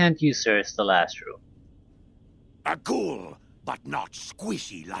 Why can't you search the last room? A ghoul, but not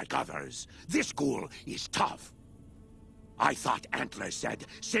squishy like others. This ghoul is tough. I thought Antler said,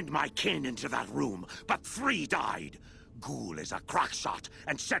 send my kin into that room, but 3 died. Ghoul is a crackshot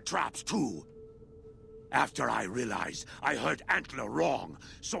and set traps too. After I realized I heard Antler wrong,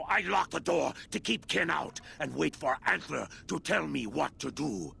 so I locked the door to keep kin out and wait for Antler to tell me what to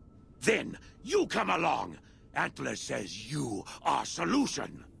do. Then, you come along. Antler says you are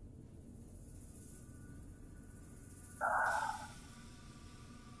solution.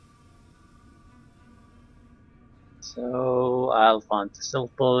 So I'll find the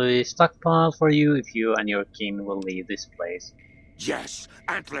Stealth Boy stockpile for you if you and your kin will leave this place. Yes,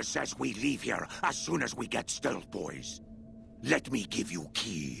 Antler says we leave here as soon as we get Stealth Boys. Let me give you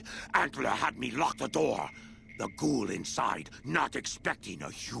key. Antler had me lock the door. The ghoul inside, not expecting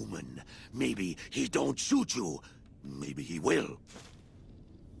a human. Maybe he don't shoot you. Maybe he will.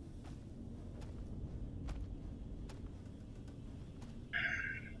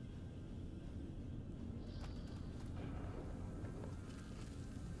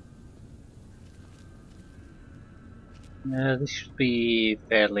 This should be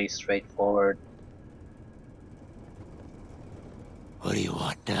fairly straightforward. What do you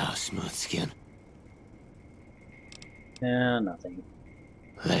want now, Smooth Skin? Nothing.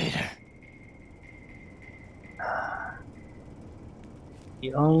 Later.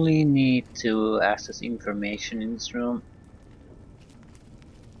 You only need to access information in this room.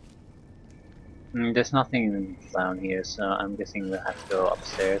 There's nothing down here, so I'm guessing we'll have to go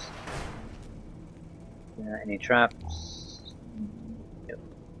upstairs. Any traps? Yep.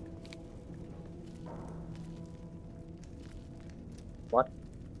 What?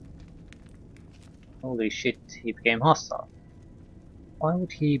 Holy shit, he became hostile. Why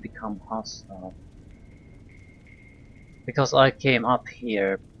would he become hostile? Because I came up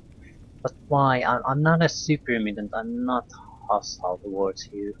here. But why? I'm not a super mutant, I'm not hostile towards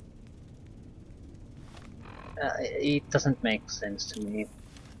you. It doesn't make sense to me.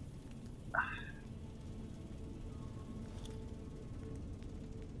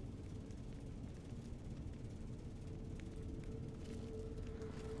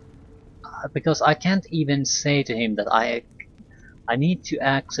 Because I can't even say to him that I need to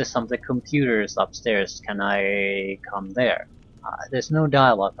access some of the computers upstairs. Can I come there? There's no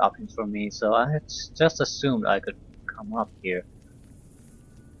dialogue options for me, so I had just assumed I could come up here.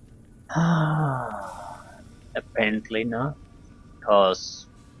 Apparently not, because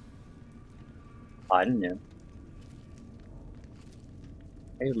I don't know.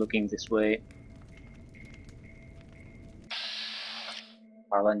 Are you looking this way?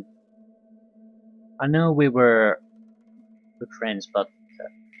 Harlan? I know we were good friends, but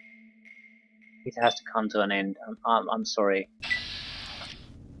it has to come to an end. I'm sorry.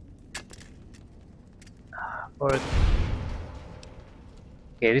 For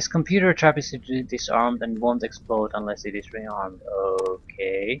Okay, this computer trap is disarmed and won't explode unless it is rearmed.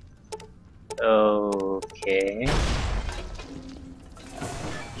 Okay. Okay.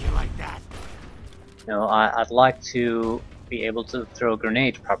 You like that? No, I'd like to be able to throw a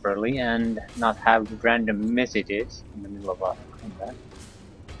grenade properly and not have random messages in the middle of a combat.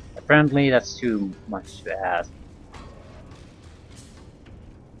 Apparently that's too much to ask.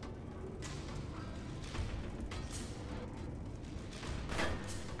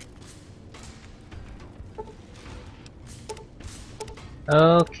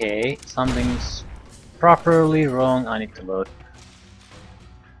 Okay, something's properly wrong. I need to load.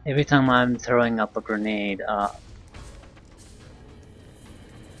 Every time I'm throwing up a grenade, that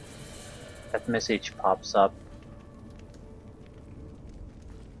message pops up.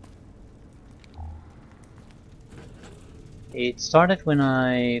 It started when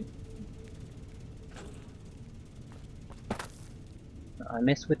I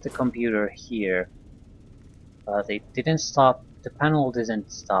messed with the computer here, but it didn't stop. The panel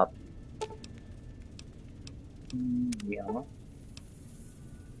didn't stop. Yeah.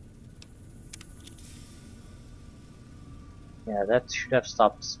 Yeah, that should have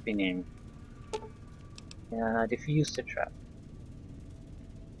stopped spinning. Yeah, diffuse the trap.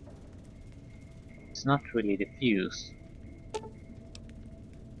 It's not really diffuse.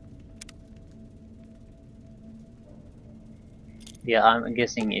 Yeah, I'm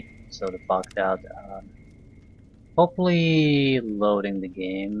guessing it sort of bugged out. Hopefully loading the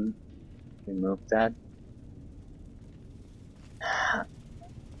game removed that.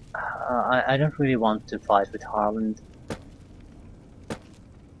 I don't really want to fight with Harland.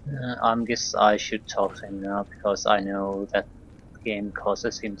 I guess I should talk to him now because I know that game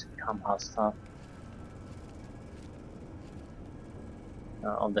causes him to become hostile.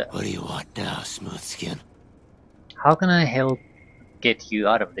 On the. What do you want now, Smooth Skin? How can I help get you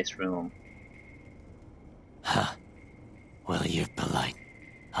out of this room? Huh. Well, you're polite.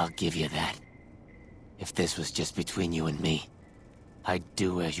 I'll give you that. If this was just between you and me, I'd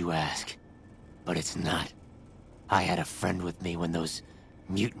do as you ask. But it's not. I had a friend with me when those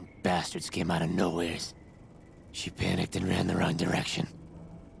mutant bastards came out of nowheres. She panicked and ran the wrong direction.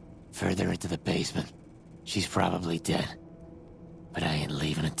 Further into the basement. She's probably dead. But I ain't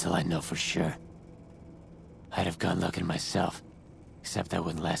leaving until I know for sure. I'd have gone looking myself, except I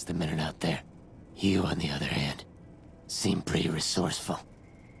wouldn't last a minute out there. You, on the other hand, seem pretty resourceful.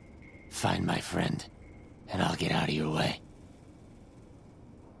 Find my friend, and I'll get out of your way.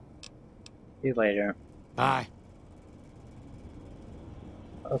 See you later. Bye.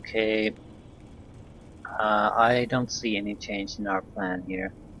 Okay. I don't see any change in our plan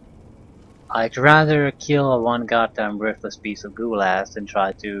here. I'd rather kill one goddamn worthless piece of ghoul ass than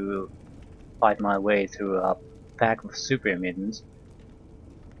try to fight my way through a pack of super mutants.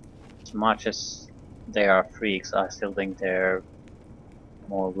 As much as they are freaks, I still think they're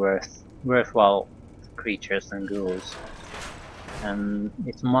more worthwhile creatures than ghouls. And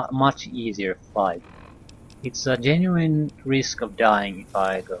it's much easier fight. It's a genuine risk of dying if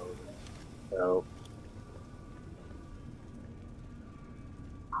I go. So,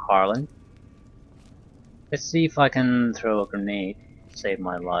 Harlan. Let's see if I can throw a grenade to save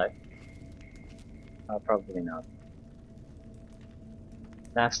my life. Probably not.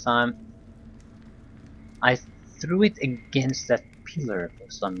 Last time I threw it against that pillar for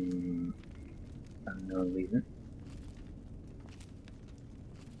some unknown reason.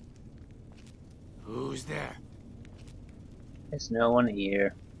 Who's there? There's no one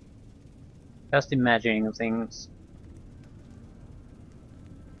here. Just imagining things.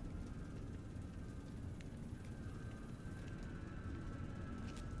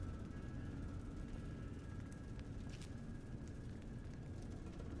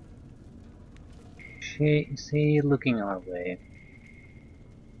 Is he looking our way?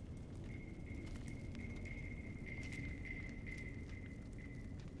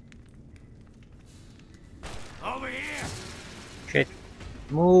 Over here! Shit.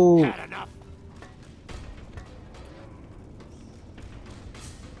 Move! Had enough.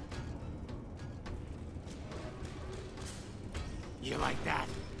 You like that?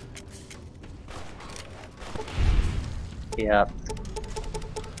 Yeah.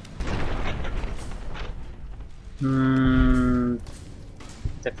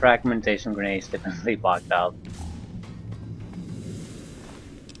 The fragmentation grenades definitely bugged out.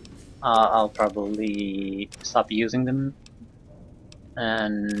 I'll probably stop using them,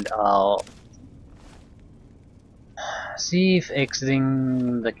 and I'll see if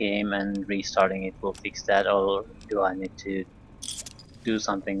exiting the game and restarting it will fix that, or do I need to do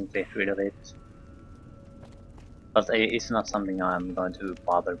something to get rid of it. But it's not something I'm going to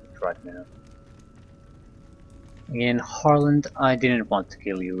bother with right now. Again, Harland, I didn't want to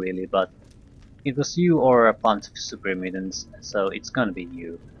kill you really, but it was you or a bunch of super mutants, so it's gonna be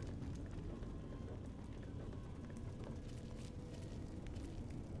you.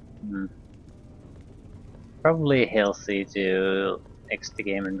 Probably healthy to exit the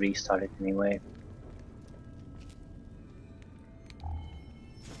game and restart it anyway.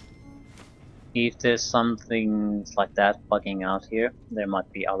 If there's something like that bugging out here, there might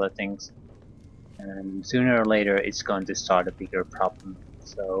be other things. And sooner or later it's going to start a bigger problem.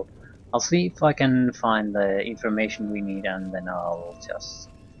 So I'll see if I can find the information we need, and then I'll just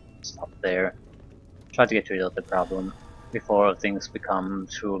stop there. Try to get rid of the problem before things become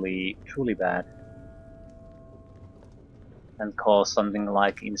truly bad. And cause something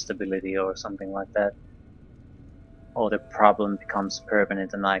like instability or something like that. Or the problem becomes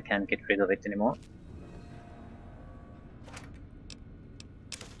permanent and I can't get rid of it anymore.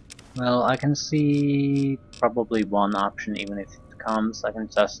 Well, I can see probably one option, even if it comes. I can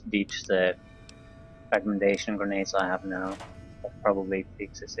just ditch the fragmentation grenades I have now. That probably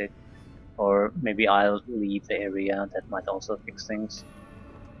fixes it. Or maybe I'll leave the area, that might also fix things.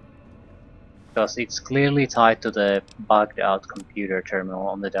 Because it's clearly tied to the bugged out computer terminal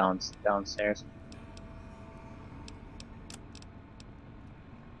on the downstairs.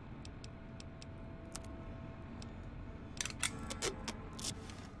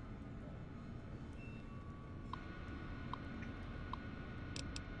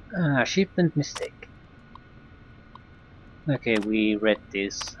 Shipment mistake. Okay, we read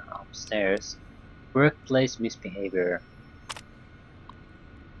this upstairs. Workplace misbehavior.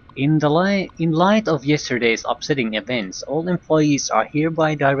 In light of yesterday's upsetting events, all employees are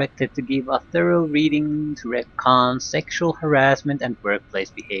hereby directed to give a thorough reading to REPCONN sexual harassment and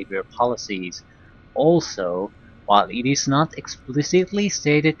workplace behavior policies. Also, while it is not explicitly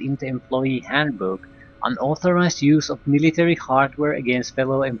stated in the employee handbook, unauthorized use of military hardware against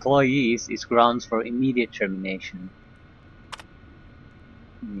fellow employees is grounds for immediate termination.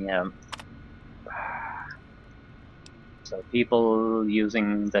 Yeah. So people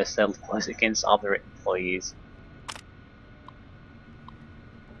using the stealth voice against other employees.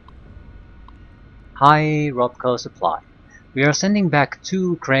 Hi, Robco Supply. We are sending back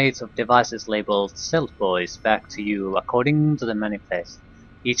 2 crates of devices labeled Stealth Boys back to you according to the manifest.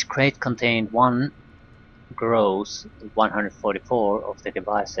 Each crate contained 1 gross 144 of the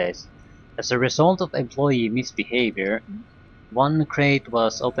devices. As a result of employee misbehavior, 1 crate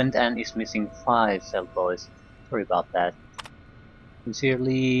was opened and is missing 5 Stealth Boys. Sorry about that.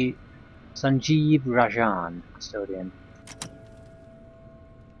 Sincerely, Sanjeev Rajan, custodian.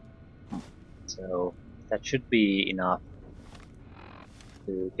 So that should be enough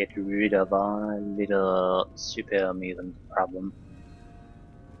to get rid of our little super mutant problem.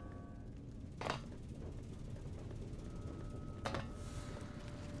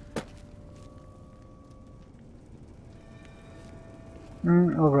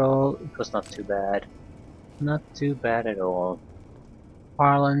 Overall, it was not too bad. Not too bad at all.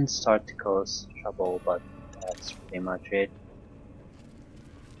 Parlance start to cause trouble, but that's pretty much it.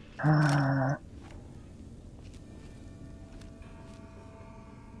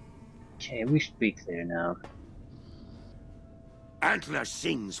 Okay, we should be clear now. Antler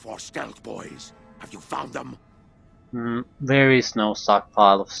sings for Stealth Boys. Have you found them? There is no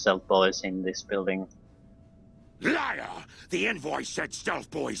stockpile of stealth boys in this building. Liar! The invoice said Stealth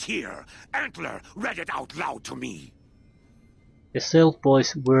Boys here. Antler read it out loud to me. The stealth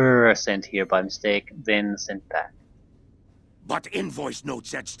boys were sent here by mistake, then sent back. But invoice note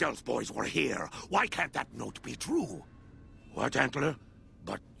said Stealth Boys were here. Why can't that note be true? What, Antler?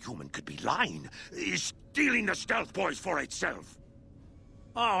 But human could be lying. Is stealing the Stealth Boys for itself.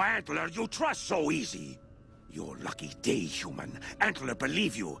 Oh, Antler, you trust so easy. Your lucky day, human. Antler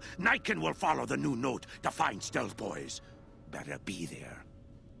believe you. Nightkin will follow the new note to find Stealth Boys. Better be there.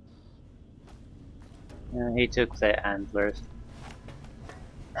 He took the antlers.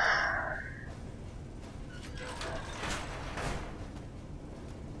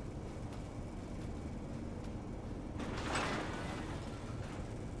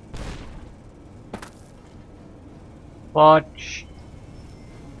 Watch!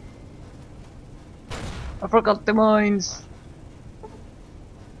 I forgot the mines!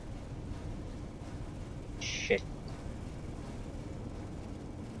 Shit.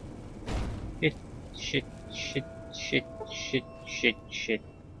 Shit, shit, shit, shit, shit, shit, shit.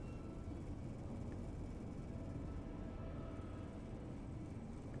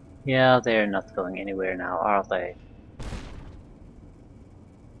 Yeah, they're not going anywhere now, are they?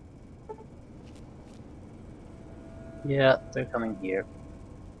 Yeah, they're coming here.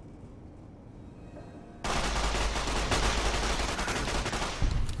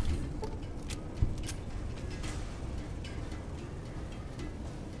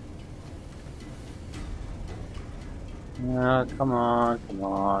 No, come on, come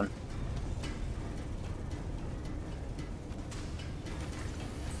on.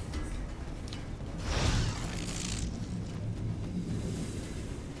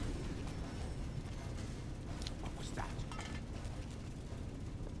 What was that?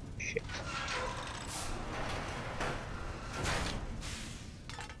 Shit.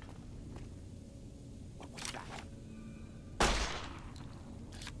 What was that?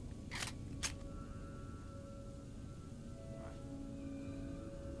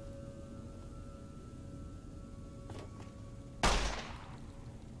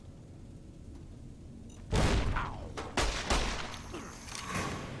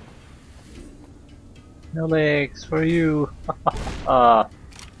 No legs for you. Ah.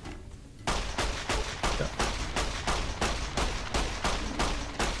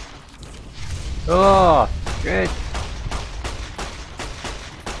 Oh, shit.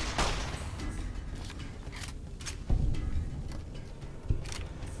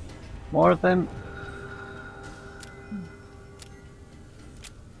 More of them.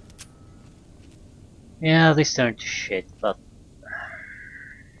 Yeah, this turned to shit, but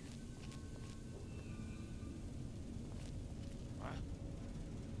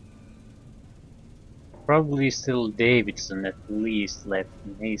probably still Davidson at least left,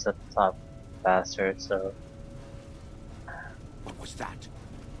 and he's a tough bastard, so What was that?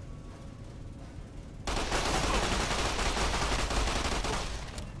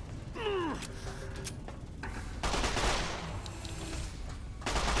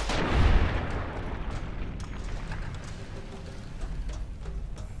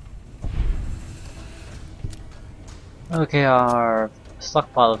 Okay, our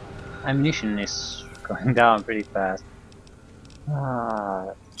stockpile of ammunition is going down pretty fast.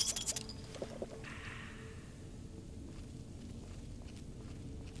 Ah,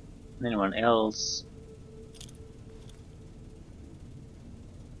 anyone else?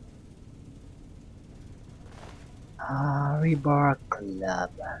 Rebar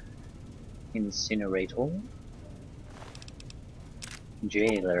Club. Incinerator.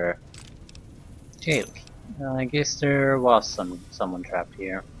 Jailer. Jail. I guess there was someone trapped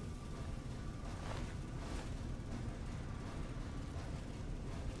here.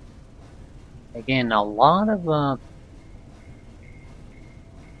 Again, a lot of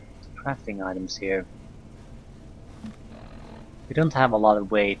crafting items here. We don't have a lot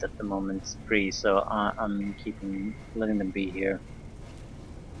of weight at the moment, it's free, so I'm letting them be here.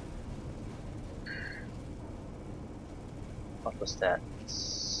 What was that?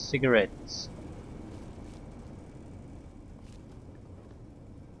 Cigarettes.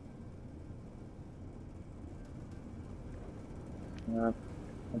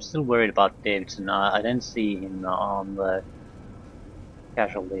 I'm still worried about Davidson. I didn't see him on the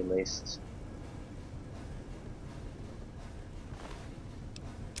casualty list.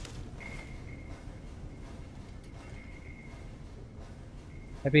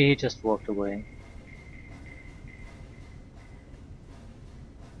 Maybe he just walked away.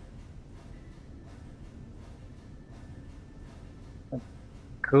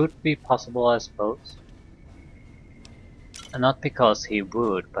 Could be possible, I suppose. And not because he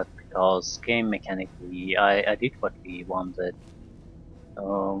would, but because game mechanically I did what he wanted.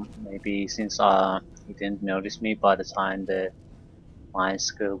 Maybe since he didn't notice me by the time the mine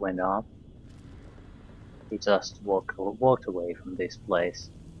skill went up, he just walked away from this place.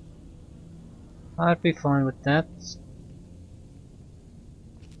 I'd be fine with that.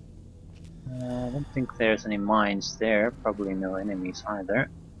 I don't think there's any mines there, probably no enemies either.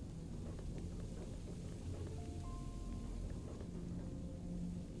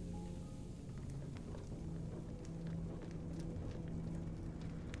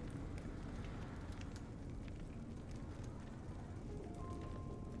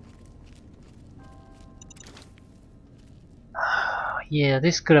 Yeah,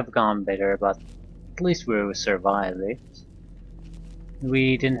 this could have gone better, but at least we survived it.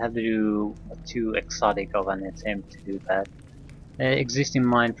 We didn't have to do too exotic of an attempt to do that. The existing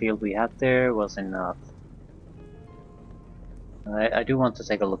minefield we had there was enough. I do want to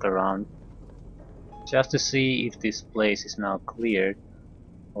take a look around, just to see if this place is now cleared,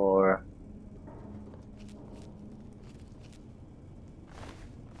 or...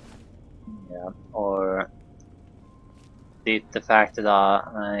 yeah, or did the fact that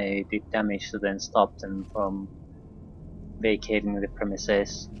I did damage to them stop them from vacating the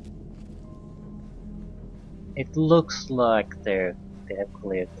premises. It looks like they have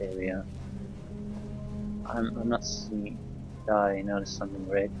cleared the area. I'm not seeing. I noticed something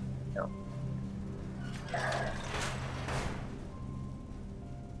red. No.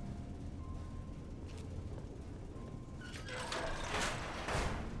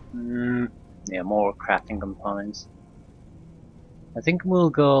 Yeah, more crafting components. I think we'll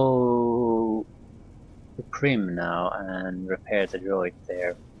go to Prim now and repair the droid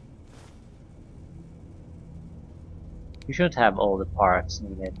there. You should have all the parts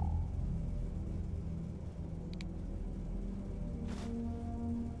needed.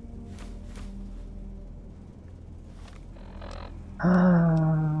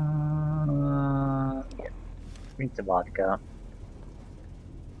 Yeah. Drink the vodka.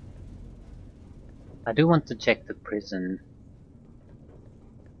 I do want to check the prison.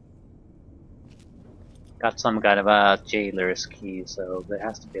 Got some kind of a jailer's key, so there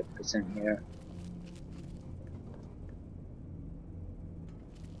has to be a prison here.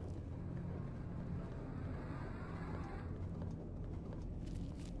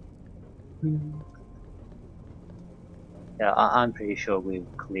 Yeah, I'm pretty sure we've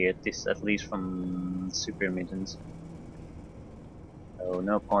cleared this, at least from super mutants. So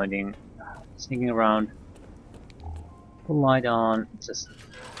no pointing, sneaking around. Put light on, just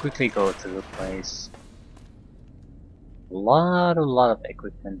quickly go through the place. A lot of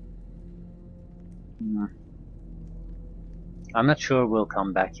equipment. I'm not sure we'll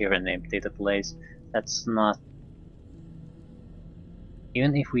come back here and empty the place. That's not...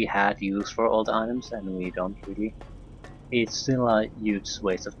 Even if we had use for all the items, and we don't really, it's still a huge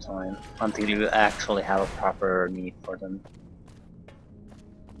waste of time until you actually have a proper need for them.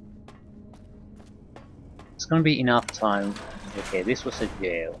 It's gonna be enough time. Okay, this was a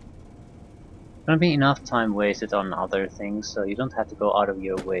jail. It's gonna be enough time wasted on other things, so you don't have to go out of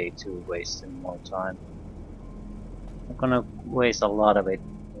your way to waste more time. I'm gonna waste a lot of it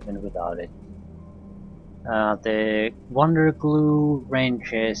even without it. The Wonder Glue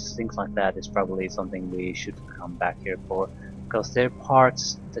ranges, things like that, is probably something we should come back here for, because they're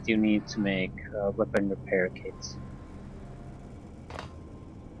parts that you need to make weapon repair kits.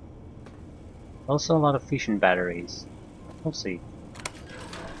 Also a lot of fission batteries. We'll see.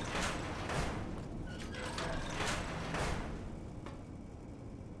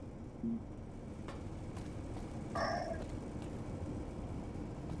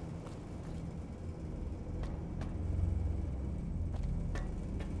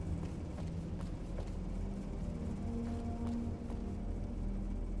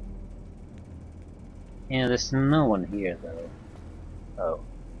 Yeah, there's no one here though. Oh.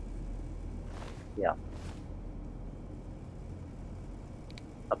 Yeah.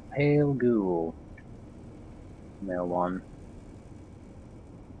 A pale ghoul. Male one.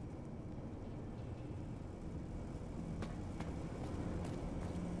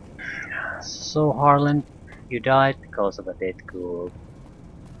 So Harlan, you died because of a dead ghoul.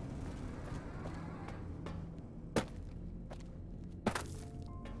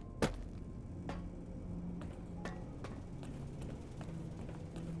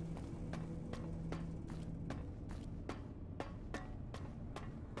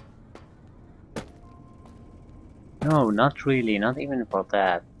 No, not really, not even for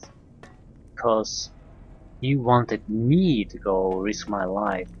that. Because you wanted me to go risk my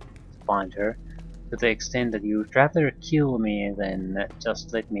life to find her, to the extent that you'd rather kill me than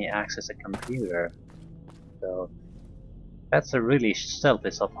just let me access a computer. So that's a really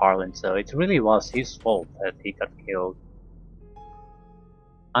selfish of Harlan, so it really was his fault that he got killed.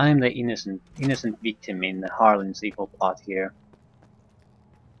 I'm the innocent victim in Harlan's evil plot here.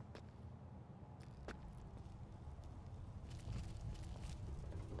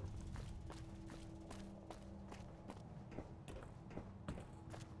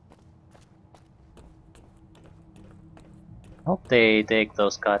 Hope they take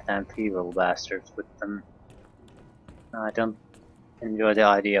those goddamn feeble bastards with them. I don't enjoy the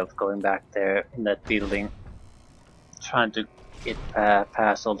idea of going back there in that building, trying to get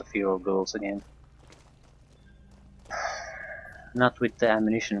past all the feral ghouls again. Not with the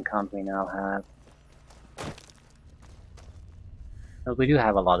ammunition count we now have. But we do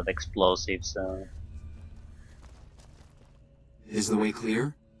have a lot of explosives, so... Is the way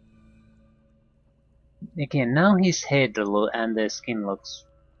clear? Again, now his head and the skin looks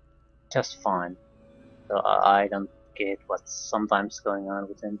just fine. So I don't get what's sometimes going on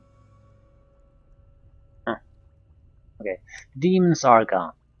with him. Huh. Okay, demons are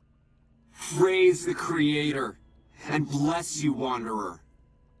gone. Praise the Creator, and bless you, Wanderer.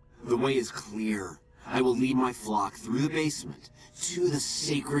 The way is clear. I will lead my flock through the basement to the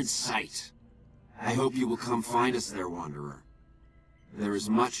sacred site. I hope you will come find us there, Wanderer. There is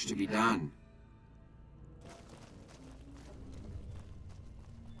much to be done.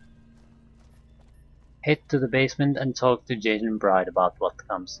 Head to the basement and talk to Jason Bride about what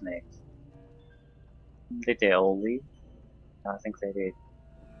comes next. Did they all leave? I think they did.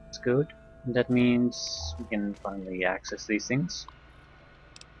 It's good. That means we can finally access these things.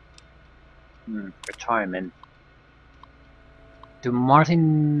 Retirement. To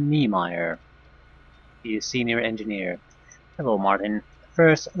Martin Niemeyer, he is senior engineer. Hello Martin.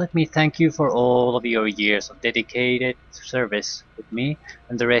 First, let me thank you for all of your years of dedicated service with me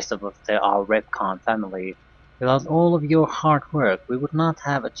and the rest of our REPCONN family. Without all of your hard work, we would not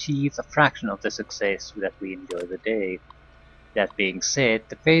have achieved a fraction of the success that we enjoy today. That being said,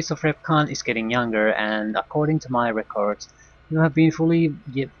 the face of REPCONN is getting younger, and according to my records, you have been fully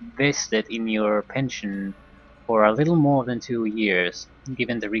vested in your pension for a little more than 2 years.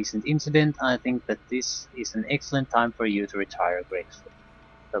 Given the recent incident, I think that this is an excellent time for you to retire gracefully.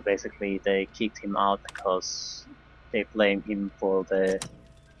 So basically they kicked him out because they blame him for the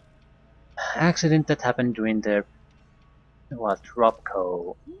accident that happened during the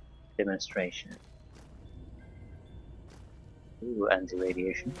ROPCO demonstration. Ooh,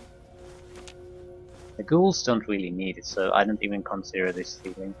 anti-radiation. The ghouls don't really need it, so I don't even consider this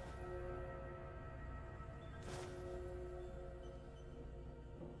stealing.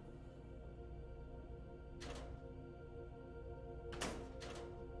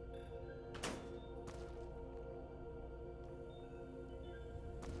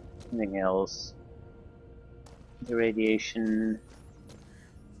 Anything else? The radiation.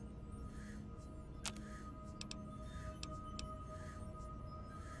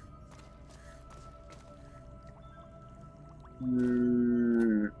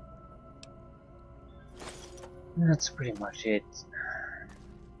 That's pretty much it.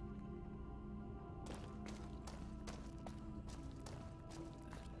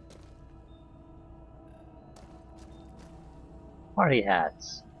 Party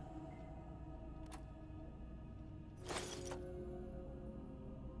hats.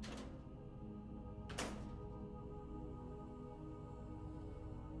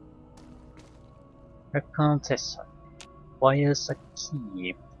 REPCONN test requires a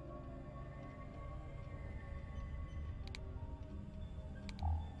key.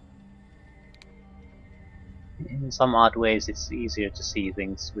 In some odd ways, it's easier to see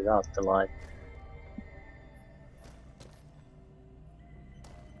things without the light.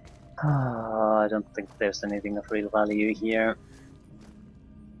 I don't think there's anything of real value here.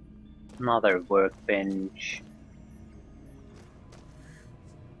 Another workbench.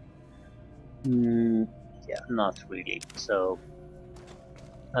 Yeah, not really. So,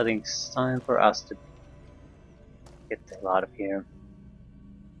 I think it's time for us to get the hell out of here.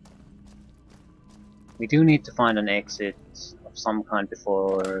 We do need to find an exit of some kind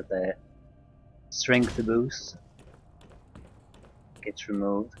before the strength boost gets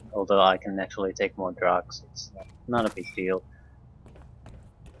removed, although I can actually take more drugs, it's not a big deal.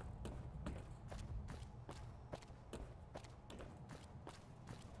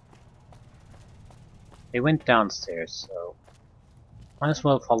 They went downstairs, so might as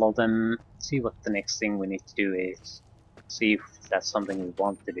well follow them, see what the next thing we need to do is, see if that's something we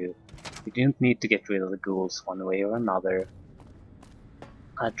want to do. We don't need to get rid of the ghouls one way or another.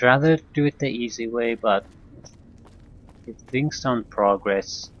 I'd rather do it the easy way, but if things don't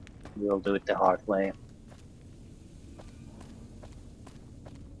progress, we'll do it the hard way.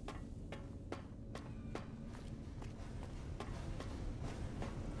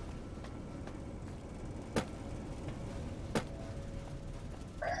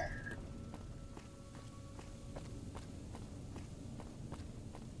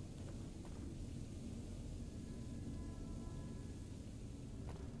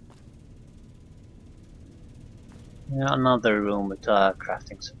 Yeah, another room with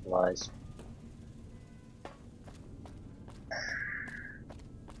crafting supplies.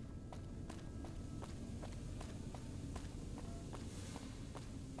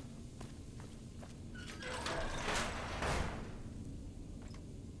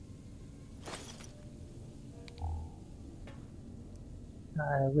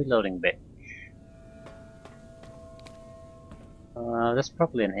 Reloading bench. That's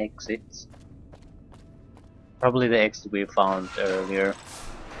probably an exit. Probably the exit we found earlier.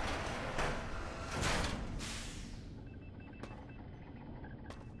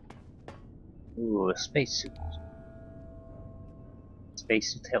 Ooh, a spacesuit.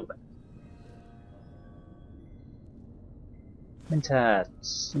 Spacesuit helmet.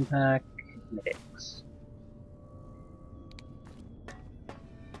 Mentats, impact, medics.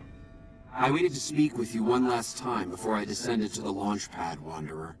 I waited to speak with you one last time before I descended to the launch pad,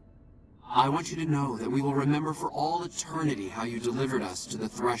 Wanderer. I want you to know that we will remember for all eternity how you delivered us to the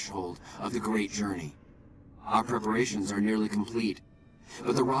threshold of the great journey. Our preparations are nearly complete,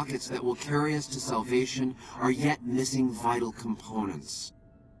 but the rockets that will carry us to salvation are yet missing vital components.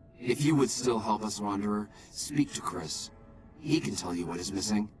 If you would still help us, Wanderer, speak to Chris. He can tell you what is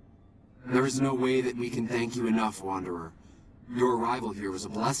missing. There is no way that we can thank you enough, Wanderer. Your arrival here was a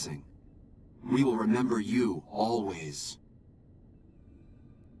blessing. We will remember you always.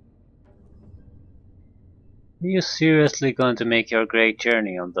 Are you seriously going to make your great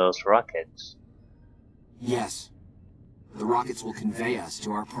journey on those rockets? Yes. The rockets will convey us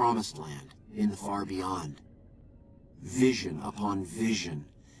to our promised land in the far beyond. Vision upon vision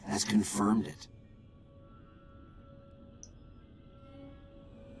has confirmed it.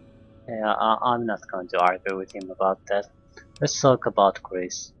 Yeah, I'm not going to argue with him about that. Let's talk about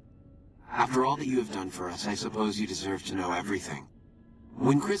Chris. After all that you have done for us, I suppose you deserve to know everything.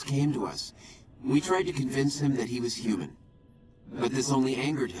 When Chris came to us, we tried to convince him that he was human. But this only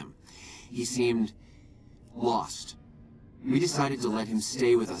angered him. He seemed lost. We decided to let him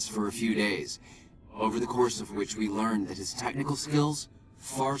stay with us for a few days, over the course of which we learned that his technical skills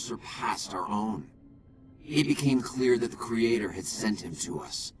far surpassed our own. It became clear that the Creator had sent him to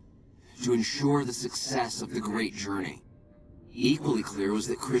us, to ensure the success of the great journey. Equally clear was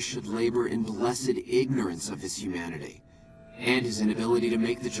that Chris should labor in blessed ignorance of his humanity, and his inability to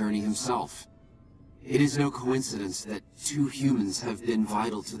make the journey himself. It is no coincidence that two humans have been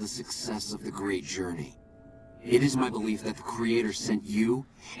vital to the success of the great journey. It is my belief that the Creator sent you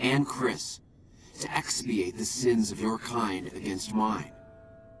and Chris to expiate the sins of your kind against mine.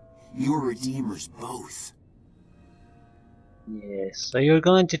 You are redeemers both. Yes, so you're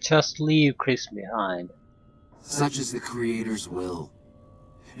going to just leave Chris behind. Such is the Creator's will.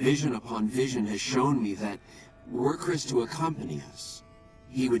 Vision upon vision has shown me that, were Chris to accompany us,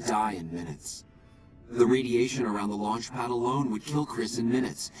 he would die in minutes. The radiation around the launch pad alone would kill Chris in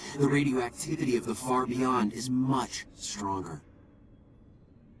minutes. The radioactivity of the far beyond is much stronger.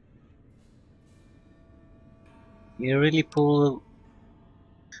 You really pull.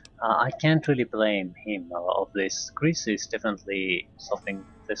 I can't really blame him of this. Chris is definitely something.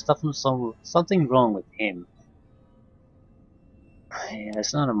 There's definitely something wrong with him. Yeah,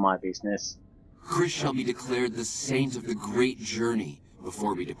 it's none of my business. Chris shall be declared the saint of the great journey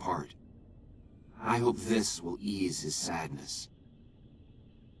before we depart. I hope this will ease his sadness.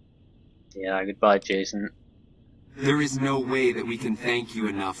 Yeah, goodbye, Jason. There is no way that we can thank you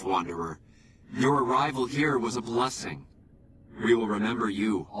enough, Wanderer. Your arrival here was a blessing. We will remember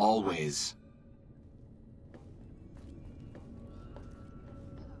you always.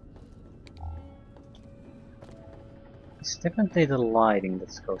 It's definitely the lighting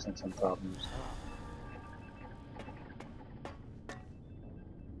that's causing some problems.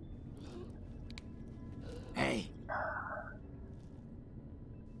 Hey,